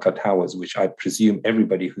is the Makkah Towers, which I presume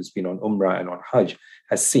everybody who's been on Umrah and on Hajj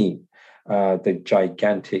has seen. The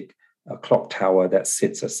gigantic clock tower that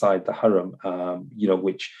sits aside the Haram,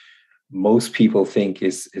 which most people think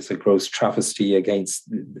is a gross travesty against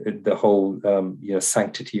the whole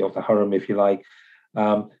sanctity of the Haram, if you like.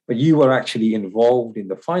 But you were actually involved in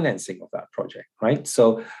the financing of that project, right?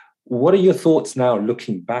 So what are your thoughts now,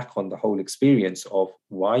 looking back on the whole experience of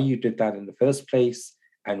why you did that in the first place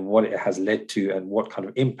and what it has led to and what kind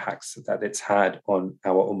of impacts that it's had on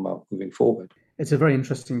our Ummah moving forward? It's a very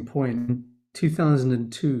interesting point. In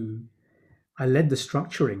 2002, I led the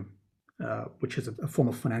structuring, which is a form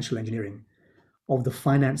of financial engineering, of the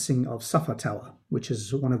financing of Safa Tower, which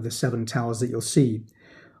is one of the 7 towers that you'll see.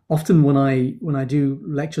 Often when I do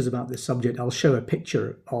lectures about this subject, I'll show a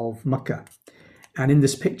picture of Makkah. And in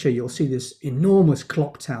this picture, you'll see this enormous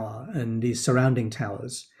clock tower and these surrounding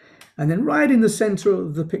towers. And then right in the center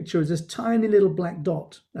of the picture is this tiny little black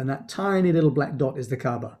dot. And that tiny little black dot is the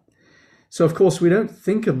Kaaba. So, of course, we don't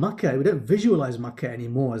think of Makkah, we don't visualize Makkah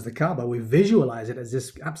anymore as the Kaaba. We visualize it as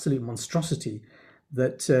this absolute monstrosity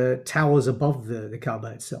that towers above the Kaaba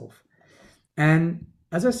itself. And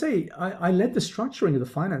as I say, I led the structuring of the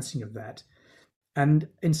financing of that. And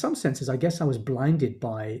in some senses, I guess I was blinded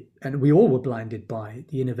by, and we all were blinded by,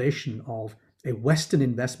 the innovation of a Western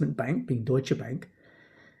investment bank, being Deutsche Bank,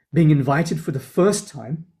 being invited for the first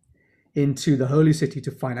time into the Holy City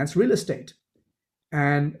to finance real estate.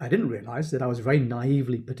 And I didn't realize that I was very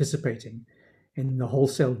naively participating in the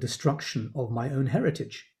wholesale destruction of my own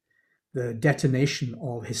heritage, the detonation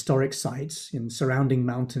of historic sites in surrounding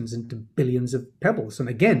mountains into billions of pebbles. And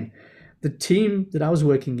again, the team that I was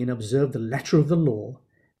working in observed the letter of the law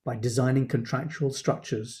by designing contractual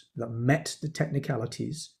structures that met the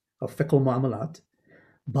technicalities of fiqh al-mu'amalat,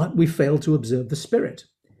 but we failed to observe the spirit.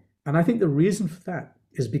 And I think the reason for that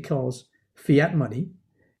is because fiat money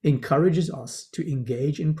encourages us to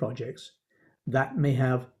engage in projects that may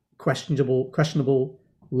have questionable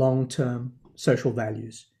long-term social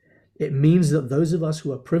values. It means that those of us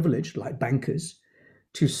who are privileged, like bankers,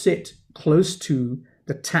 to sit close to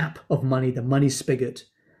the tap of money, the money spigot,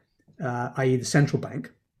 i.e. the central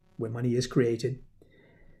bank, where money is created,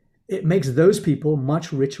 it makes those people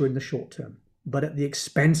much richer in the short term, but at the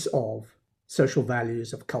expense of social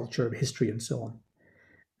values, of culture, of history, and so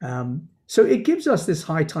on. So it gives us this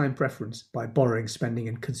high time preference by borrowing, spending,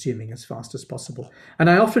 and consuming as fast as possible. And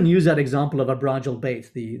I often use that example of Abraj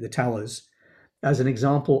al-Bayt, the towers, as an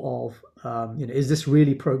example of, is this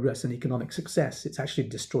really progress and economic success? It's actually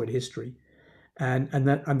destroyed history. And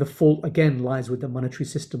the fault, again, lies with the monetary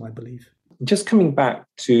system, I believe. Just coming back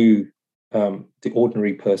to the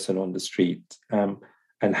ordinary person on the street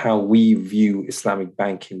and how we view Islamic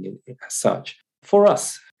banking as such. For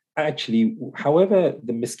us, actually, however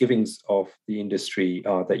the misgivings of the industry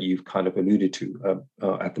are that you've kind of alluded to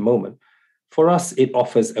at the moment, for us, it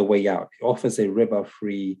offers a way out. It offers a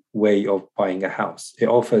riba-free way of buying a house. It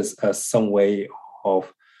offers us some way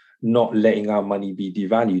of not letting our money be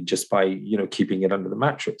devalued just by, keeping it under the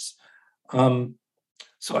mattress.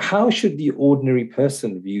 So how should the ordinary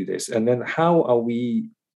person view this? And then how are we,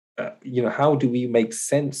 how do we make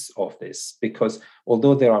sense of this? Because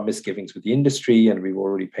although there are misgivings with the industry, and we've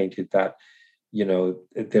already painted that,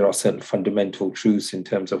 there are certain fundamental truths in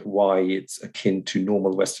terms of why it's akin to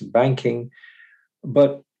normal Western banking.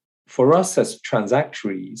 But for us as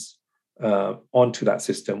transactories onto that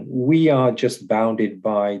system, we are just bounded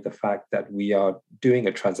by the fact that we are doing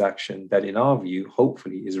a transaction that, in our view,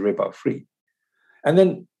 hopefully is riba free. And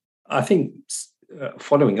then I think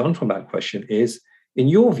following on from that question is, in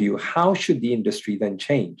your view, how should the industry then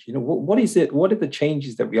change? What is it? What are the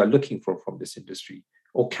changes that we are looking for from this industry?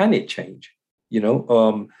 Or can it change?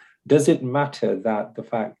 Does it matter that the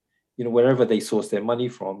fact, wherever they source their money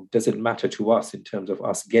from, does it matter to us in terms of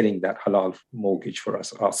us getting that halal mortgage for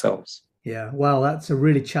us ourselves? Yeah, well, that's a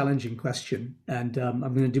really challenging question, and I'm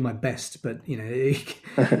going to do my best. But we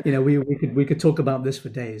could talk about this for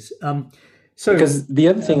days. Because the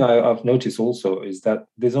other thing I've noticed also is that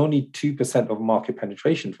there's only 2% of market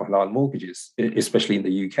penetration for halal mortgages, especially in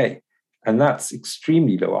the UK, and that's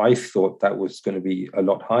extremely low. I thought that was going to be a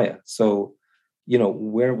lot higher. So,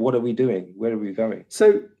 what are we doing? Where are we going?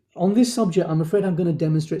 So on this subject, I'm afraid I'm going to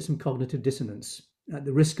demonstrate some cognitive dissonance at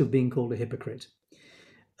the risk of being called a hypocrite.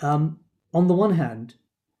 On the one hand,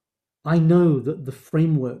 I know that the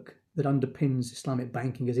framework that underpins Islamic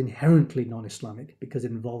banking is inherently non-Islamic because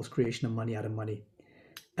it involves creation of money out of money.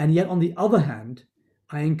 And yet, on the other hand,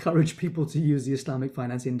 I encourage people to use the Islamic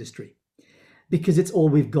finance industry because it's all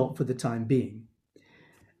we've got for the time being.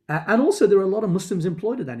 And also, there are a lot of Muslims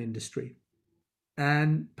employed in that industry.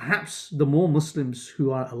 And perhaps the more Muslims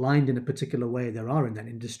who are aligned in a particular way there are in that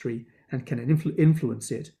industry and can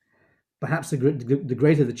influence it, perhaps the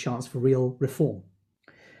greater the chance for real reform.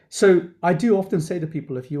 So I do often say to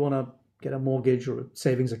people, if you want to get a mortgage or a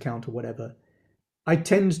savings account or whatever, I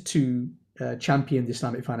tend to champion the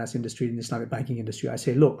Islamic finance industry and the Islamic banking industry. I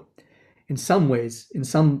say, look, in some ways, in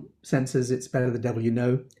some senses, it's better the devil you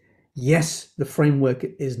know. Yes, the framework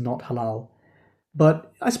is not halal.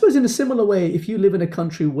 But I suppose in a similar way, if you live in a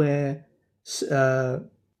country where an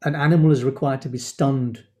animal is required to be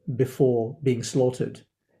stunned before being slaughtered,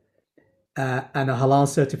 and a halal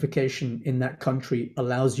certification in that country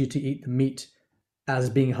allows you to eat the meat as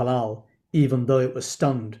being halal, even though it was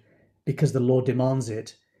stunned because the law demands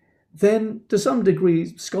it, then to some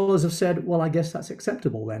degree, scholars have said, well, I guess that's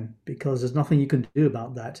acceptable then, because there's nothing you can do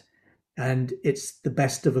about that. And it's the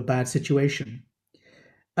best of a bad situation.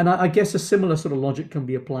 And I guess a similar sort of logic can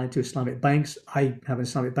be applied to Islamic banks. I have an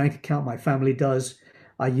Islamic bank account, my family does.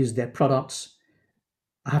 I use their products.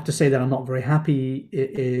 I have to say that I'm not very happy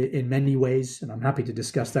in many ways, and I'm happy to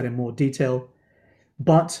discuss that in more detail.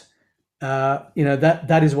 But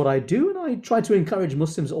that is what I do, and I try to encourage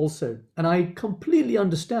Muslims also. And I completely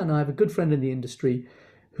understand. I have a good friend in the industry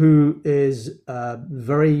who is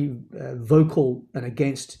very vocal and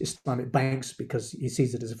against Islamic banks because he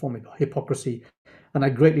sees it as a form of hypocrisy, and I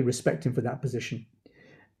greatly respect him for that position.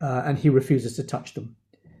 And he refuses to touch them.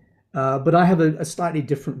 But I have a slightly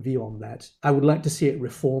different view on that. I would like to see it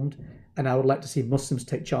reformed, and I would like to see Muslims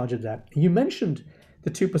take charge of that. You mentioned the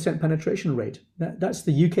 2% penetration rate. That's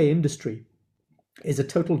the UK industry is a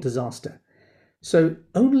total disaster. So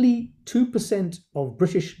only 2% of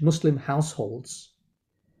British Muslim households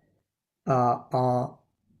are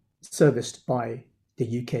serviced by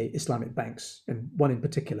the UK Islamic banks, and one in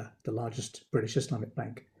particular, the largest British Islamic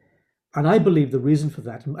bank. And I believe the reason for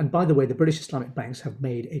that, and by the way, the British Islamic banks have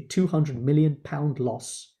made a £200 million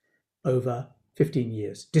loss over 15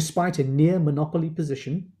 years, despite a near monopoly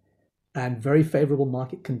position and very favorable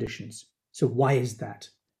market conditions. So why is that?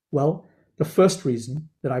 Well, the first reason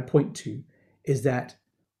that I point to is that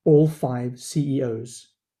all 5 CEOs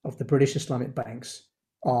of the British Islamic banks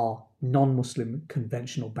are non-Muslim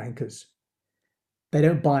conventional bankers. They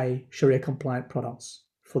don't buy Sharia compliant products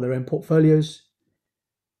for their own portfolios.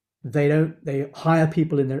 They hire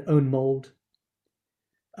people in their own mold.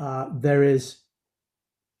 There is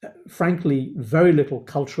frankly very little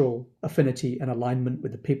cultural affinity and alignment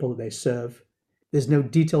with the people that they serve. There's no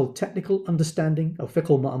detailed technical understanding of fiqh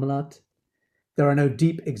al-mu'amalat. There are no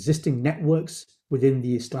deep existing networks within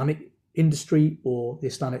the Islamic industry or the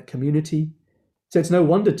Islamic community. So it's no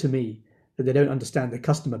wonder to me that they don't understand their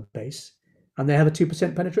customer base, and they have a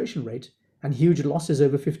 2% penetration rate and huge losses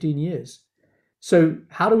over 15 years. So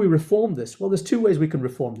how do we reform this? Well, there's 2 ways we can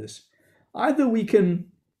reform this. Either we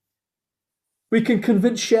can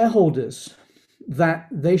convince shareholders that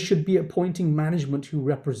they should be appointing management who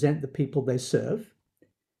represent the people they serve.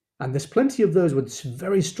 And there's plenty of those with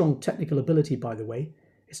very strong technical ability, by the way.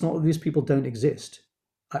 It's not that these people don't exist.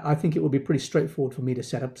 I think it would be pretty straightforward for me to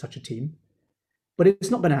set up such a team. But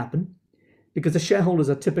it's not going to happen because the shareholders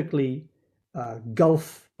are typically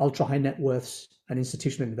Gulf, ultra-high net worths, and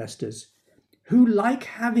institutional investors who like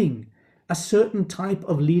having a certain type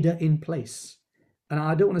of leader in place. And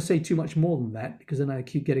I don't want to say too much more than that because then I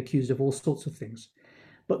get accused of all sorts of things.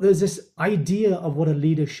 But there's this idea of what a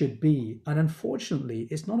leader should be. And unfortunately,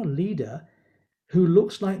 it's not a leader who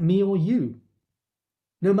looks like me or you,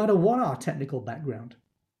 no matter what our technical background.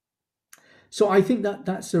 So I think that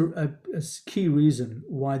that's a key reason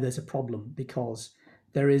why there's a problem, because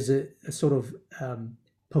there is a sort of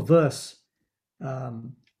perverse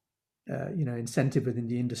incentive within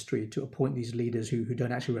the industry to appoint these leaders who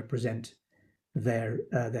don't actually represent their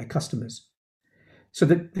customers. So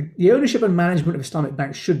the ownership and management of Islamic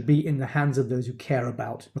banks should be in the hands of those who care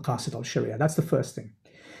about Maqasid al-Sharia. That's the first thing.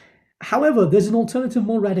 However, there's an alternative,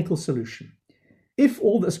 more radical solution. If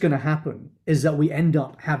all that's going to happen is that we end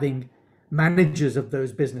up having managers of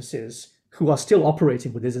those businesses who are still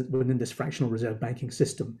operating within this fractional reserve banking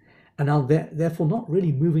system and are therefore not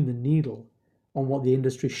really moving the needle on what the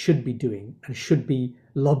industry should be doing and should be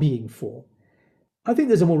lobbying for, I think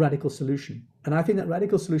there's a more radical solution. And I think that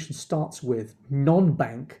radical solution starts with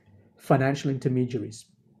non-bank financial intermediaries.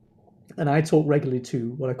 And I talk regularly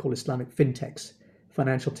to what I call Islamic fintechs,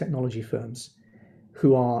 financial technology firms,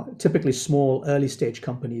 who are typically small, early stage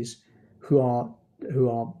companies who are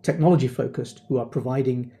technology focused, who are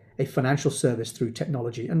providing a financial service through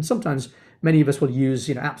technology. And sometimes many of us will use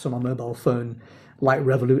apps on our mobile phone, like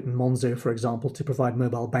Revolut and Monzo, for example, to provide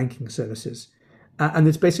mobile banking services. And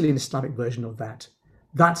it's basically an Islamic version of that.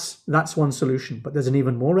 That's one solution, but there's an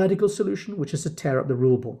even more radical solution, which is to tear up the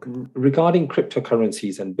rule book. Regarding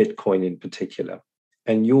cryptocurrencies and Bitcoin in particular,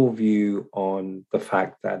 and your view on the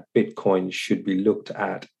fact that Bitcoin should be looked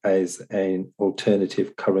at as an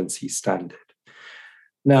alternative currency standard.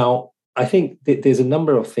 Now, I think that there's a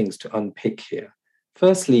number of things to unpick here.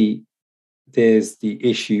 Firstly, there's the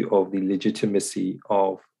issue of the legitimacy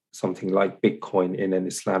of something like Bitcoin in an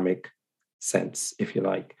Islamic sense, if you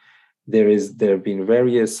like. There have been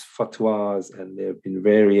various fatwas and there have been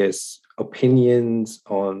various opinions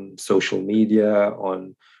on social media,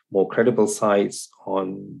 on more credible sites,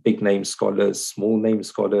 on big name scholars, small name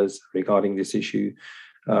scholars regarding this issue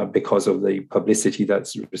because of the publicity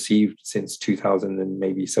that's received since 2000 and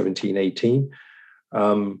maybe 17, 18.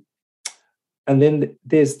 And then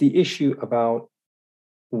there's the issue about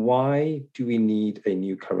why do we need a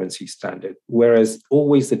new currency standard? Whereas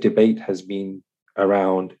always the debate has been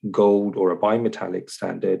around gold or a bimetallic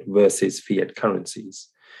standard versus fiat currencies.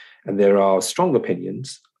 And there are strong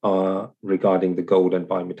opinions regarding the gold and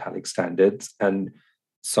bimetallic standards. And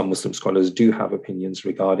some Muslim scholars do have opinions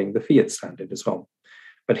regarding the fiat standard as well.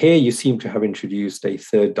 But here you seem to have introduced a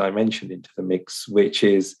third dimension into the mix, which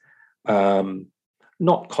is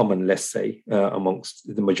not common, let's say,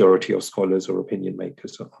 amongst the majority of scholars or opinion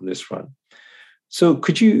makers on this front. So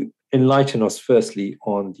could you enlighten us firstly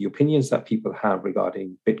on the opinions that people have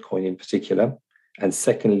regarding Bitcoin in particular, and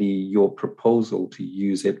secondly, your proposal to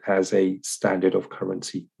use it as a standard of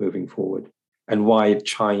currency moving forward, and why it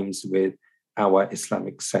chimes with our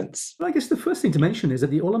Islamic sense? Well, I guess the first thing to mention is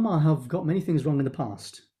that the ulama have got many things wrong in the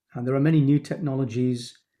past, and there are many new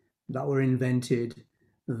technologies that were invented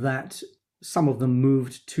that some of them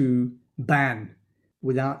moved to ban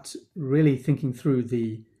without really thinking through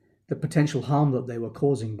the potential harm that they were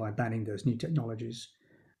causing by banning those new technologies.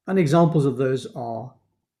 And examples of those are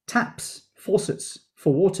taps, faucets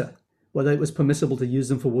for water, whether it was permissible to use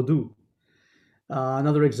them for wudu.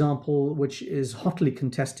 Another example, which is hotly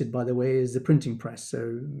contested, by the way, is the printing press.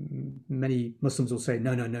 So many Muslims will say,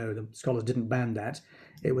 no, the scholars didn't ban that.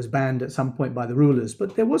 It was banned at some point by the rulers.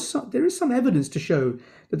 But there is some evidence to show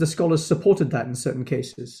that the scholars supported that in certain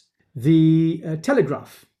cases. The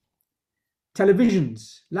telegraph,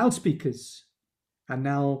 televisions, loudspeakers, and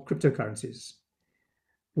now cryptocurrencies.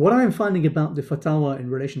 What I'm finding about the fatwa in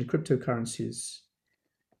relation to cryptocurrencies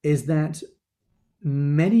is that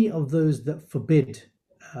many of those that forbid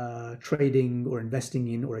trading or investing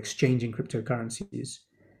in or exchanging cryptocurrencies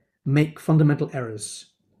make fundamental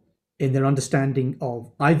errors in their understanding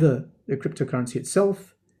of either the cryptocurrency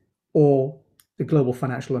itself or the global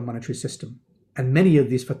financial and monetary system. And many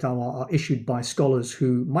of these fatwa are issued by scholars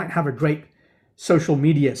who might have a great social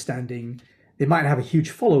media standing, they might have a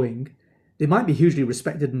huge following, they might be hugely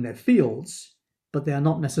respected in their fields, but they are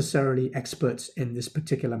not necessarily experts in this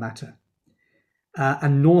particular matter.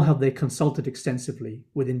 And nor have they consulted extensively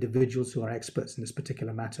with individuals who are experts in this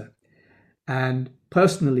particular matter. And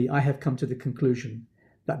personally, I have come to the conclusion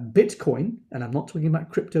that Bitcoin, and I'm not talking about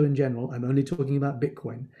crypto in general, I'm only talking about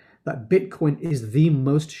Bitcoin, that Bitcoin is the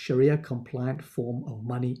most Sharia compliant form of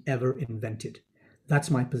money ever invented.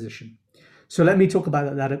 That's my position. So let me talk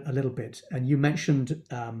about that a little bit. And you mentioned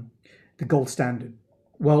the gold standard.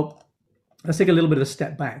 Well, let's take a little bit of a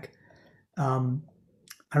step back.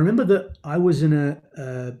 I remember that I was in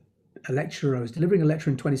a lecture, I was delivering a lecture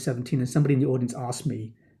in 2017, and somebody in the audience asked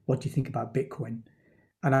me, what do you think about Bitcoin?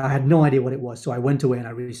 And I had no idea what it was. So I went away and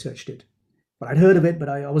I researched it. But I'd heard of it, but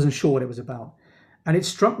I wasn't sure what it was about. And it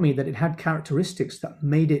struck me that it had characteristics that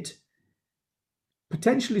made it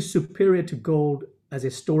potentially superior to gold as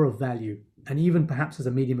a store of value, and even perhaps as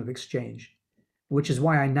a medium of exchange, which is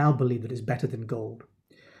why I now believe that it's better than gold.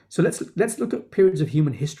 So let's look at periods of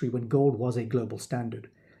human history when gold was a global standard.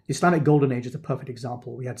 The Islamic Golden Age is a perfect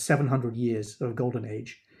example. We had 700 years of Golden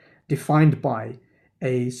Age, defined by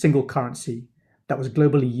a single currency that was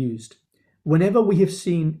globally used. Whenever we have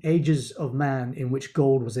seen ages of man in which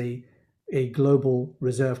gold was a global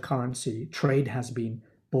reserve currency, trade has been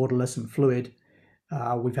borderless and fluid.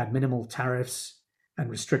 We've had minimal tariffs and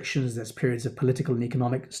restrictions. There's periods of political and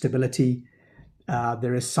economic stability.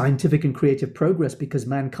 There is scientific and creative progress because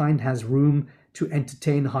mankind has room to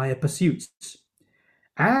entertain higher pursuits.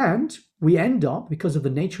 And we end up, because of the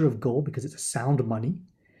nature of gold, because it's a sound money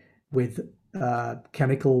with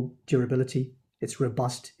chemical durability, it's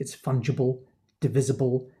robust, it's fungible,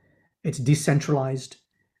 divisible, it's decentralized,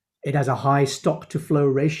 it has a high stock to flow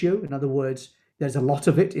ratio. In other words, there's a lot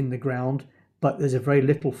of it in the ground, but there's a very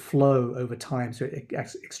little flow over time. So it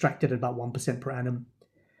extracted at about 1% per annum.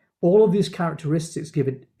 All of these characteristics give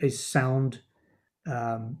it a sound,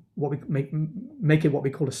 what we make it what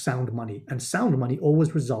we call a sound money. And sound money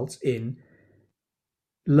always results in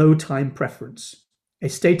low time preference, a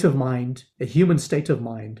state of mind, a human state of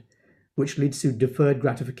mind, which leads to deferred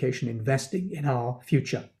gratification investing in our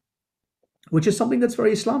future, which is something that's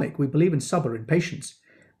very Islamic. We believe in sabr, in patience.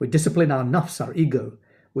 We discipline our nafs, our ego.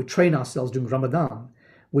 We train ourselves during Ramadan.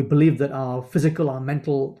 We believe that our physical, our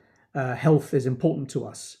mental health is important to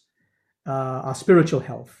us, our spiritual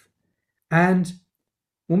health. And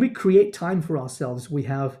when we create time for ourselves, we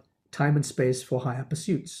have time and space for higher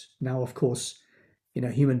pursuits. Now, of course,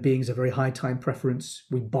 human beings have very high time preference.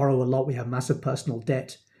 We borrow a lot. We have massive personal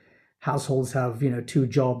debt. Households have, 2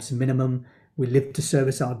 jobs minimum. We live to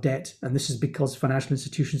service our debt. And this is because financial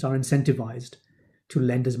institutions are incentivized to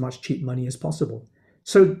lend as much cheap money as possible.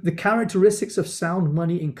 So the characteristics of sound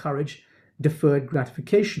money encourage deferred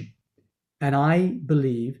gratification. And I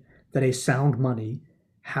believe that a sound money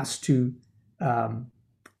has to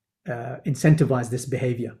incentivize this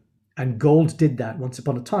behavior. And gold did that once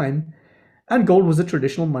upon a time. And gold was the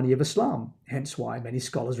traditional money of Islam. Hence why many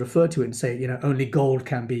scholars refer to it and say, only gold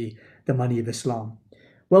can be the money of Islam.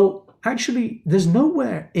 Well, actually, there's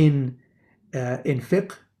nowhere in in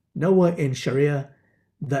fiqh, nowhere in Sharia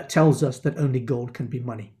that tells us that only gold can be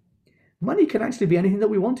money. Money can actually be anything that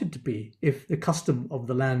we want it to be if the custom of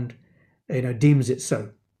the land, deems it so.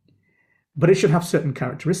 But it should have certain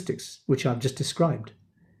characteristics, which I've just described.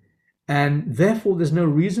 And therefore, there's no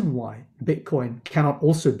reason why Bitcoin cannot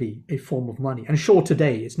also be a form of money. And sure,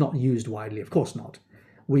 today it's not used widely. Of course not.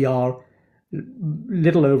 We are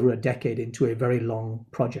little over a decade into a very long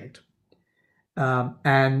project.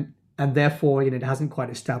 And therefore, it hasn't quite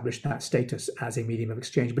established that status as a medium of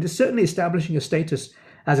exchange. But it's certainly establishing a status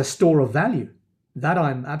as a store of value. That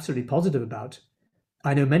I'm absolutely positive about.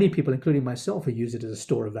 I know many people, including myself, who use it as a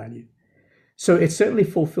store of value. So it certainly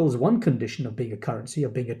fulfills one condition of being a currency,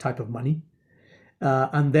 of being a type of money.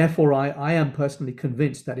 And therefore, I am personally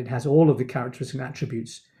convinced that it has all of the characteristics and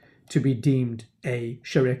attributes to be deemed a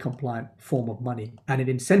Sharia-compliant form of money. And it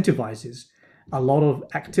incentivizes a lot of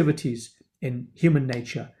activities in human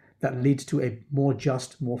nature that leads to a more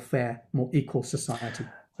just, more fair, more equal society.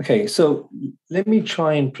 Okay, so let me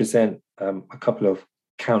try and present a couple of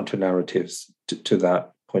counter-narratives to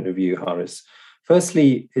that point of view, Harris.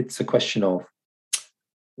 Firstly, it's a question of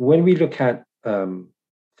when we look at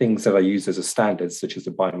things that are used as a standard, such as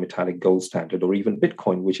the bimetallic gold standard, or even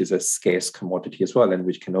Bitcoin, which is a scarce commodity as well, and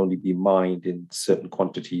which can only be mined in certain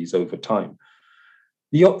quantities over time.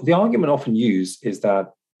 The argument often used is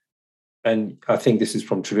that, and I think this is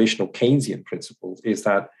from traditional Keynesian principles, is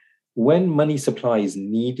that when money supply is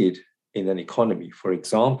needed in an economy, for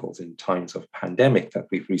example, in times of pandemic that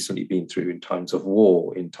we've recently been through, in times of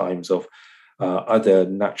war, in times of other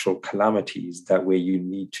natural calamities, that where you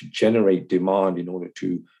need to generate demand in order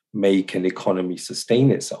to make an economy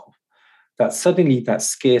sustain itself, that suddenly that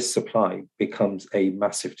scarce supply becomes a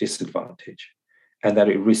massive disadvantage, and that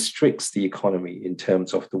it restricts the economy in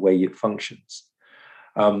terms of the way it functions.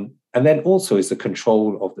 And then also is the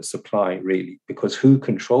control of the supply, really, because who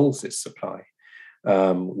controls this supply?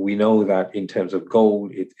 We know that in terms of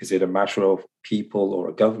gold, is it a matter of people or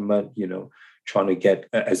a government, trying to get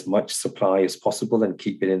as much supply as possible and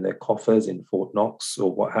keep it in their coffers in Fort Knox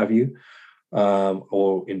or what have you,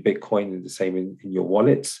 or in Bitcoin, the same in your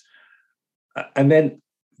wallets. And then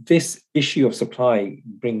this issue of supply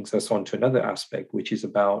brings us on to another aspect, which is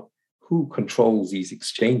about who controls these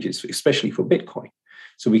exchanges, especially for Bitcoin.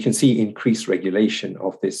 So we can see increased regulation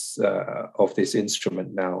of this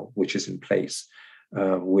instrument now, which is in place,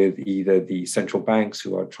 with either the central banks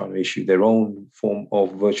who are trying to issue their own form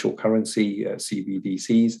of virtual currency,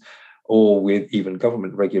 CBDCs, or with even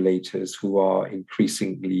government regulators who are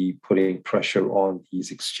increasingly putting pressure on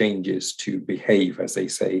these exchanges to behave, as they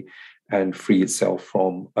say, and free itself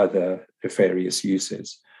from other nefarious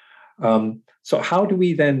uses. So how do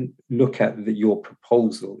we then look at your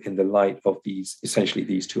proposal in the light of essentially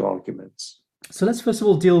these two arguments? So let's first of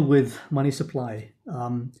all deal with money supply.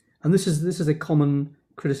 And this is a common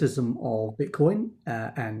criticism of Bitcoin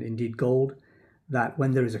and indeed gold, that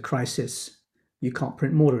when there is a crisis, you can't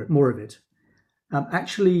print more of it.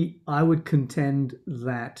 Actually, I would contend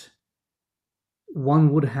that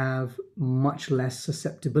one would have much less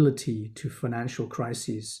susceptibility to financial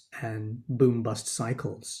crises and boom-bust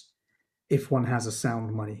cycles if one has a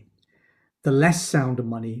sound money. The less sound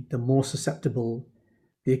money, the more susceptible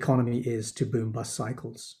the economy is to boom-bust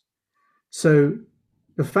cycles. So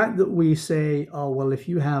the fact that we say, oh, well, if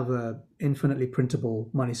you have an infinitely printable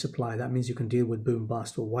money supply, that means you can deal with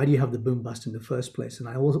boom-bust. Well, why do you have the boom-bust in the first place? And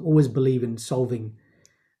I always believe in solving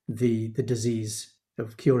the disease,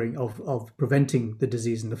 of curing, of preventing the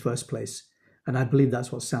disease in the first place. And I believe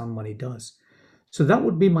that's what sound money does. So that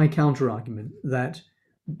would be my counter-argument, that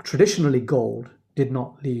traditionally gold did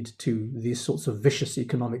not lead to these sorts of vicious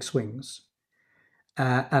economic swings.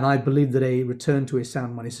 And I believe that a return to a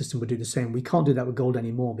sound money system would do the same. We can't do that with gold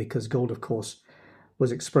anymore because gold, of course,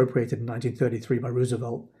 was expropriated in 1933 by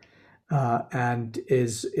Roosevelt and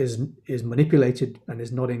is manipulated and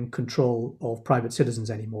is not in control of private citizens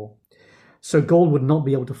anymore. So gold would not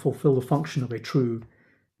be able to fulfill the function of a true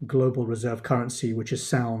global reserve currency, which is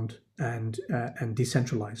sound and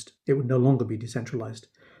decentralized. It would no longer be decentralized.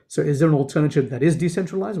 So is there an alternative that is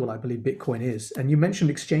decentralized? Well, I believe Bitcoin is. And you mentioned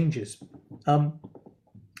exchanges.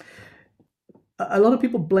 A lot of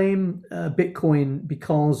people blame Bitcoin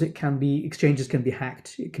because exchanges can be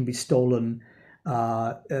hacked, it can be stolen.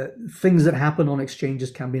 Things that happen on exchanges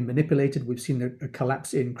can be manipulated. We've seen a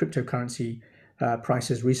collapse in cryptocurrency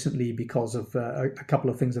prices recently because of a couple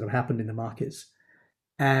of things that have happened in the markets.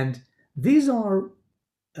 And these are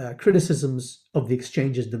criticisms of the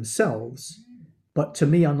exchanges themselves, but to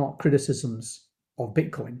me are not criticisms of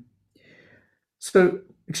Bitcoin. So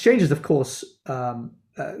exchanges, of course,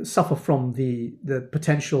 suffer from the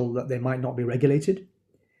potential that they might not be regulated,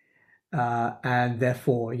 and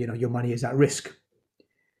therefore, your money is at risk.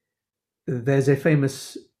 There's a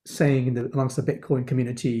famous saying amongst the Bitcoin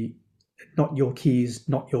community, not your keys,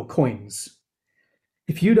 not your coins.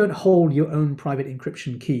 If you don't hold your own private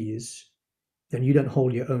encryption keys, then you don't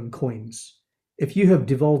hold your own coins. If you have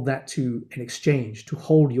devolved that to an exchange to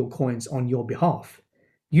hold your coins on your behalf,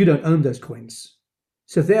 you don't own those coins.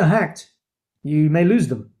 So if they're hacked, you may lose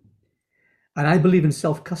them. And I believe in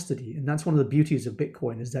self-custody, and that's one of the beauties of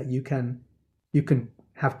Bitcoin, is that you can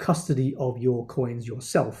have custody of your coins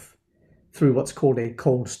yourself through what's called a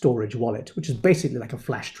cold storage wallet, which is basically like a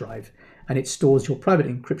flash drive, and it stores your private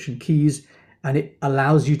encryption keys, and it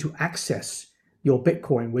allows you to access your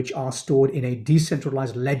Bitcoin, which are stored in a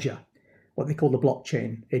decentralized ledger, what they call the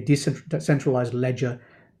blockchain, a decentralized ledger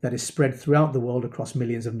that is spread throughout the world across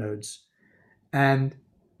millions of nodes. And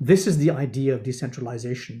this is the idea of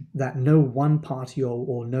decentralization, that no one party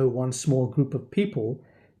or no one small group of people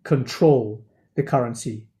control the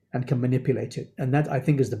currency and can manipulate it. And that, I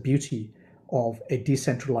think, is the beauty of a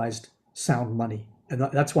decentralized sound money. And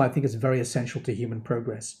that's why I think it's very essential to human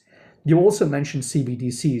progress. You also mentioned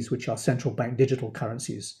CBDCs, which are central bank digital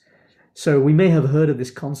currencies. So we may have heard of this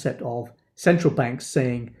concept of central banks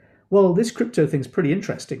saying, well, this crypto thing's pretty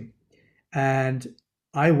interesting, and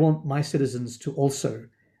I want my citizens to also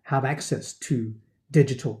have access to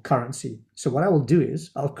digital currency. So what I will do is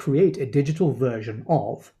I'll create a digital version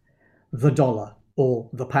of the dollar or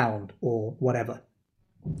the pound or whatever.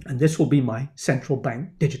 And this will be my central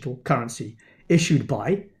bank digital currency issued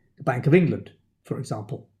by the Bank of England, for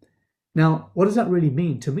example. Now, what does that really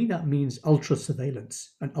mean? To me, that means ultra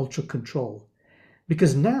surveillance and ultra control,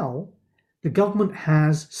 because now the government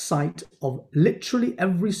has sight of literally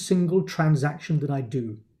every single transaction that I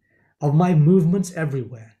do, of my movements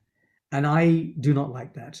everywhere. And I do not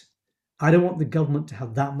like that. I don't want the government to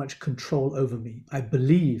have that much control over me. I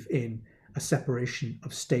believe in a separation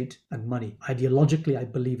of state and money. Ideologically, I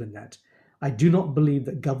believe in that. I do not believe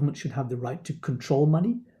that government should have the right to control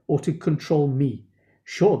money or to control me.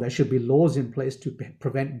 Sure, there should be laws in place to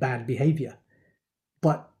prevent bad behavior.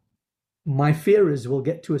 But my fear is we'll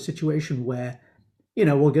get to a situation where,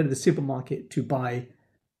 we'll go to the supermarket to buy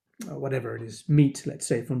whatever it is, meat, let's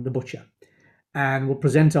say, from the butcher. And we'll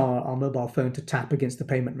present our mobile phone to tap against the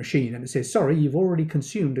payment machine. And it says, sorry, you've already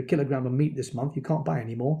consumed a kilogram of meat this month. You can't buy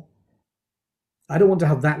any more. I don't want to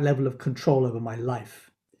have that level of control over my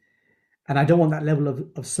life. And I don't want that level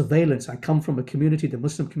of surveillance. I come from a community, the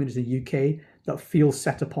Muslim community in the UK, that feels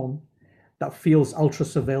set upon, that feels ultra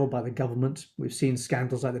surveilled by the government. We've seen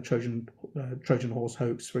scandals like the Trojan horse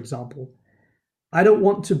hoax, for example. I don't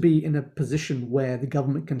want to be in a position where the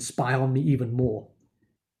government can spy on me even more.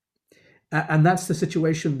 And that's the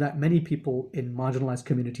situation that many people in marginalized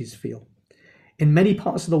communities feel. In many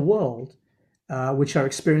parts of the world, which are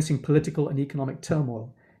experiencing political and economic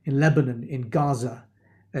turmoil, in Lebanon, in Gaza,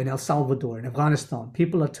 in El Salvador, in Afghanistan,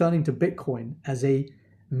 people are turning to Bitcoin as a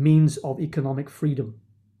means of economic freedom.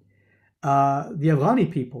 The Afghani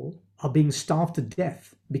people are being starved to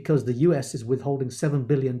death because the US is withholding $7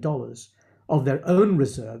 billion of their own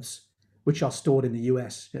reserves, which are stored in the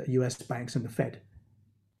US banks and the Fed.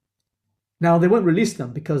 Now, they won't release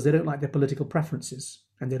them because they don't like their political preferences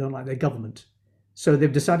and they don't like their government. So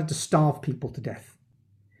they've decided to starve people to death.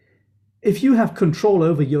 If you have control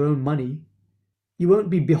over your own money, you won't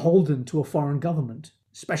be beholden to a foreign government,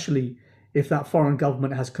 especially if that foreign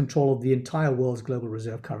government has control of the entire world's global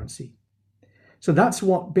reserve currency. So that's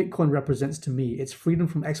what Bitcoin represents to me. It's freedom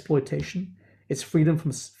from exploitation. It's freedom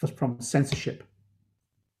from censorship.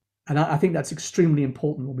 And I think that's extremely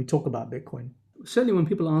important when we talk about Bitcoin. Certainly when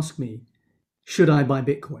people ask me, should I buy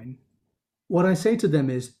Bitcoin? What I say to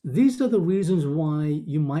them is, these are the reasons why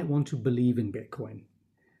you might want to believe in Bitcoin.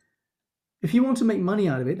 If you want to make money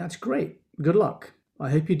out of it, that's great. Good luck. I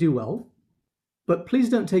hope you do well. But please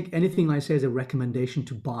don't take anything I say as a recommendation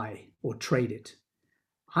to buy or trade it.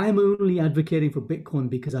 I am only advocating for Bitcoin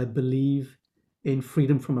because I believe in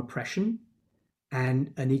freedom from oppression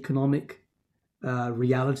and an economic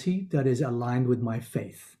reality that is aligned with my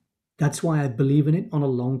faith. That's why I believe in it on a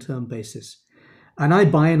long-term basis. And I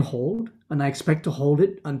buy and hold, and I expect to hold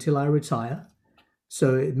it until I retire.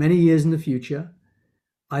 So many years in the future,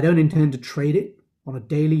 I don't intend to trade it on a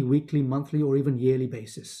daily, weekly, monthly, or even yearly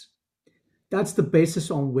basis. That's the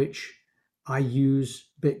basis on which I use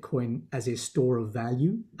Bitcoin as a store of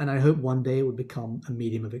value, and I hope one day it will become a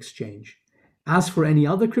medium of exchange. As for any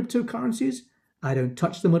other cryptocurrencies, I don't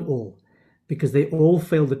touch them at all because they all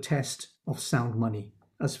fail the test of sound money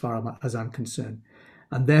as far as I'm concerned.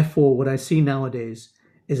 And therefore, what I see nowadays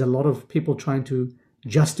is a lot of people trying to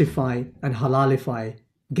justify and halalify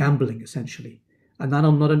gambling, essentially. And that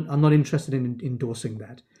I'm not interested in endorsing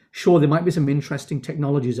that. Sure, there might be some interesting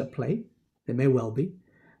technologies at play. There may well be.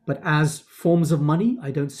 But as forms of money,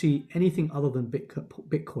 I don't see anything other than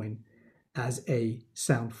Bitcoin as a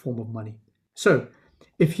sound form of money. So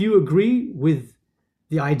if you agree with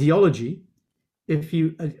the ideology, if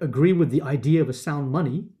you agree with the idea of a sound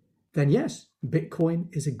money, then yes, Bitcoin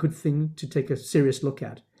is a good thing to take a serious look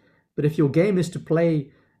at. But if your game is to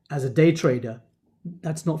play as a day trader,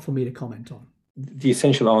 that's not for me to comment on. The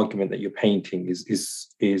essential argument that you're painting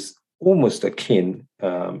is almost akin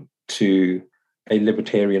to a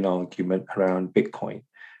libertarian argument around Bitcoin,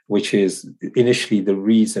 which is initially the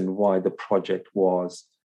reason why the project was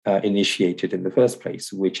initiated in the first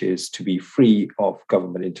place, which is to be free of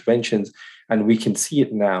government interventions. And we can see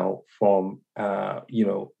it now from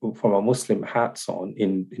from our Muslim hats on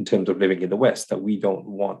in terms of living in the West, that we don't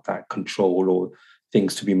want that control or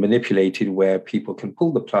things to be manipulated where people can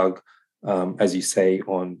pull the plug, as you say,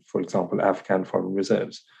 on, for example, Afghan foreign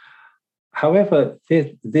reserves. However,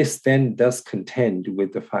 this then does contend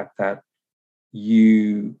with the fact that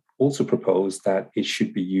you also propose that it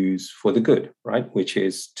should be used for the good, right? Which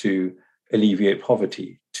is to alleviate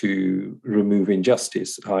poverty, to remove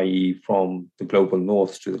injustice, i.e. from the global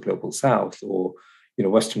north to the global south, or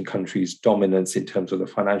Western countries' dominance in terms of the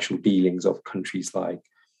financial dealings of countries like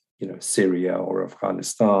Syria or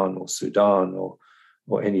Afghanistan or Sudan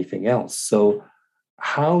or anything else. So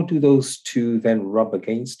how do those two then rub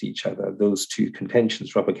against each other? Those two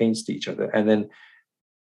contentions rub against each other. And then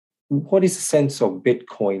what is the sense of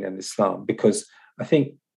Bitcoin and Islam? Because I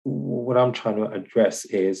think what I'm trying to address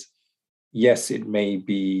is, yes, it may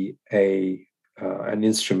be an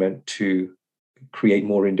instrument to create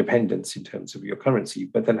more independence in terms of your currency,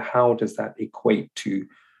 but then how does that equate to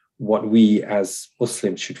what we as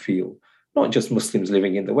Muslims should feel? Not just Muslims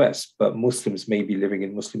living in the West, but Muslims maybe living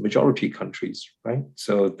in Muslim majority countries, right?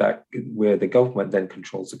 So that where the government then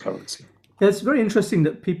controls the currency. Yeah, it's very interesting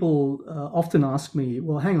that people often ask me,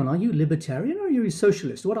 well, hang on, are you libertarian or are you a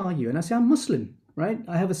socialist? What are you? And I say, I'm Muslim, right?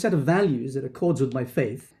 I have a set of values that accords with my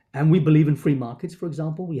faith. And we believe in free markets, for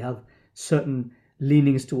example. We have certain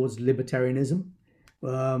leanings towards libertarianism.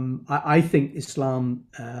 I think Islam,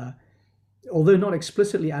 although not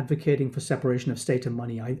explicitly advocating for separation of state and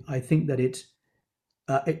money, I think that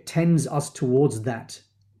it tends us towards that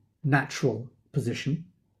natural position.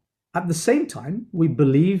 At the same time, we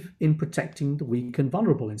believe in protecting the weak and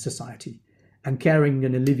vulnerable in society and caring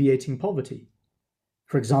and alleviating poverty.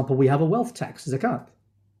 For example, we have a wealth tax, zakat.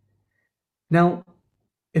 Now,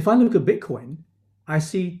 if I look at Bitcoin, I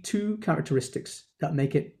see two characteristics that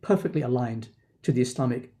make it perfectly aligned to the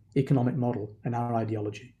Islamic economic model and our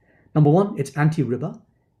ideology. Number one, it's anti-riba,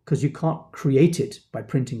 because you can't create it by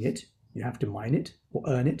printing it. You have to mine it or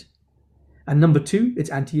earn it. And number two, it's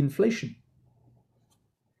anti-inflation.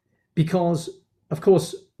 Because, of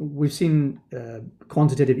course, we've seen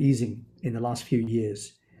quantitative easing in the last few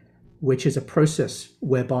years, which is a process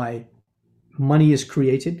whereby money is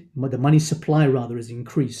created, the money supply rather is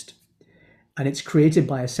increased, and it's created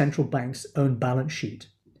by a central bank's own balance sheet,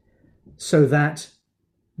 so that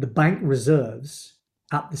the bank reserves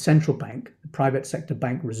at the central bank, the private sector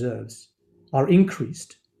bank reserves, are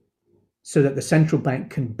increased so that the central bank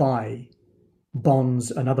can buy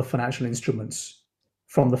bonds and other financial instruments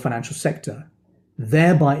from the financial sector,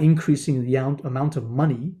 thereby increasing the amount of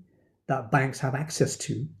money that banks have access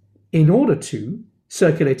to in order to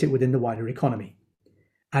circulate it within the wider economy.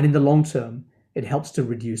 And in the long term, it helps to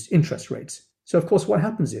reduce interest rates. So of course, what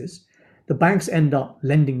happens is the banks end up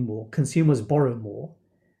lending more, consumers borrow more,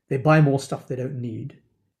 they buy more stuff they don't need,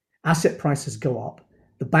 asset prices go up,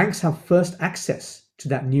 the banks have first access to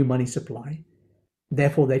that new money supply,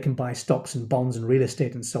 therefore they can buy stocks and bonds and real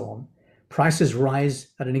estate and so on. Prices rise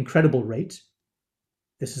at an incredible rate.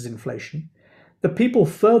 This is inflation. The people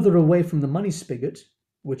further away from the money spigot,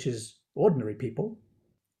 which is ordinary people,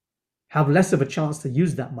 have less of a chance to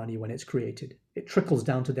use that money when it's created. It trickles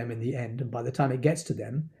down to them in the end, and by the time it gets to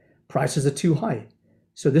them, prices are too high.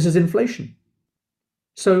 So this is inflation.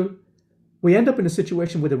 So we end up in a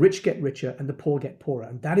situation where the rich get richer and the poor get poorer,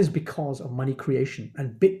 and that is because of money creation.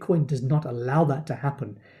 And Bitcoin does not allow that to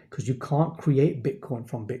happen, because you can't create Bitcoin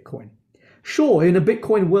from Bitcoin. Sure, in a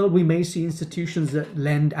Bitcoin world, we may see institutions that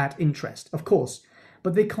lend at interest, of course,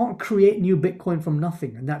 but they can't create new Bitcoin from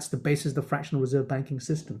nothing. And that's the basis of the fractional reserve banking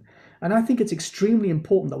system. And I think it's extremely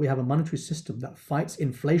important that we have a monetary system that fights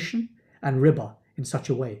inflation and riba in such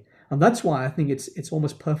a way. And that's why I think it's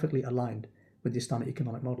almost perfectly aligned with the Islamic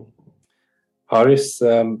economic model. Harris,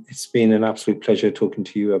 it's been an absolute pleasure talking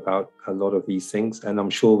to you about a lot of these things. And I'm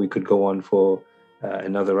sure we could go on for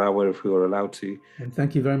another hour if we were allowed to. And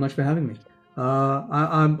thank you very much for having me.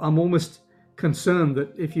 I'm almost concerned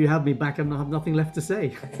that if you have me back, I have nothing left to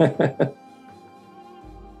say.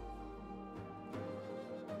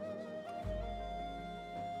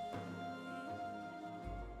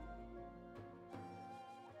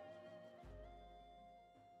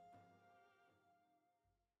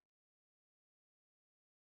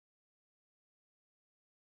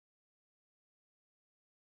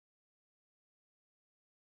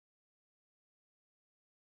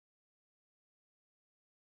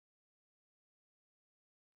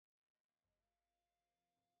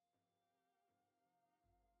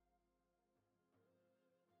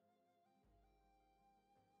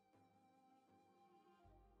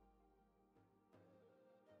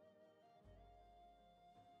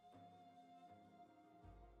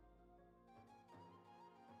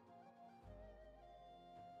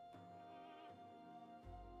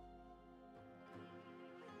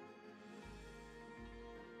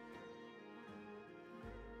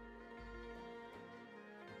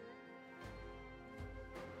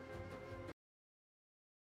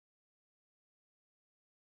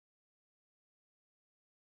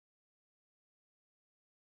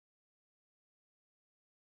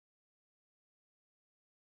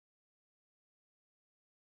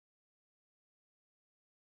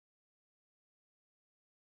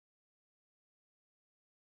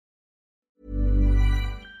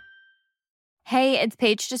 Hey, it's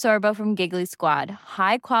Paige DeSorbo from Giggly Squad.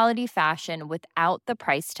 High quality fashion without the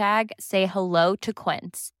price tag. Say hello to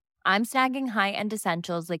Quince. I'm snagging high-end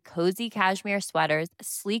essentials like cozy cashmere sweaters,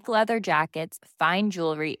 sleek leather jackets, fine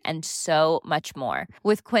jewelry, and so much more.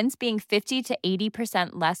 With Quince being 50 to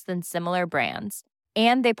 80% less than similar brands.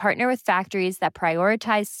 And they partner with factories that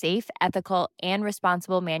prioritize safe, ethical, and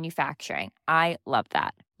responsible manufacturing. I love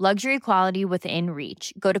that. Luxury quality within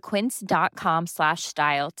reach. Go to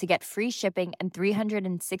quince.com/style to get free shipping and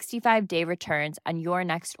 365-day returns on your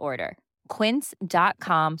next order.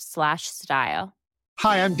 Quince.com/style.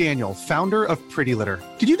 Hi, I'm Daniel, founder of Pretty Litter.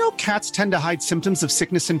 Did you know cats tend to hide symptoms of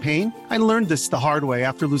sickness and pain? I learned this the hard way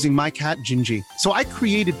after losing my cat, Gingy. So I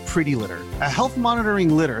created Pretty Litter, a health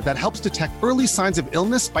monitoring litter that helps detect early signs of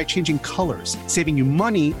illness by changing colors, saving you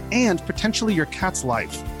money and potentially your cat's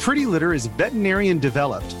life. Pretty Litter is veterinarian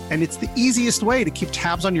developed, and it's the easiest way to keep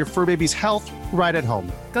tabs on your fur baby's health right at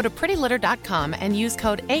home. Go to prettylitter.com and use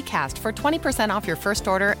code ACAST for 20% off your first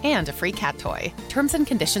order and a free cat toy. Terms and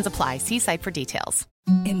conditions apply. See site for details.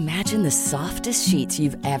 Imagine the softest sheets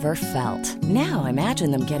you've ever felt. Now imagine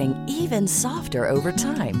them getting even softer over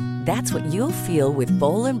time. That's what you'll feel with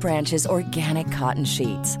Boll & Branch's organic cotton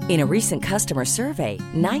sheets. In a recent customer survey,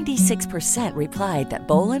 96% replied that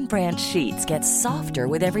Boll & Branch sheets get softer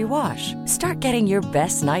with every wash. Start getting your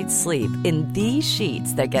best night's sleep in these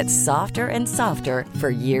sheets that get softer and softer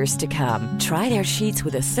for years to come. Try their sheets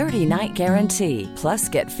with a 30-night guarantee. Plus,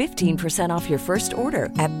 get 15% off your first order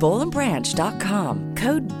at bollandbranch.com.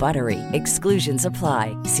 Code BUTTERY. Exclusions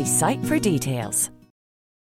apply. See site for details.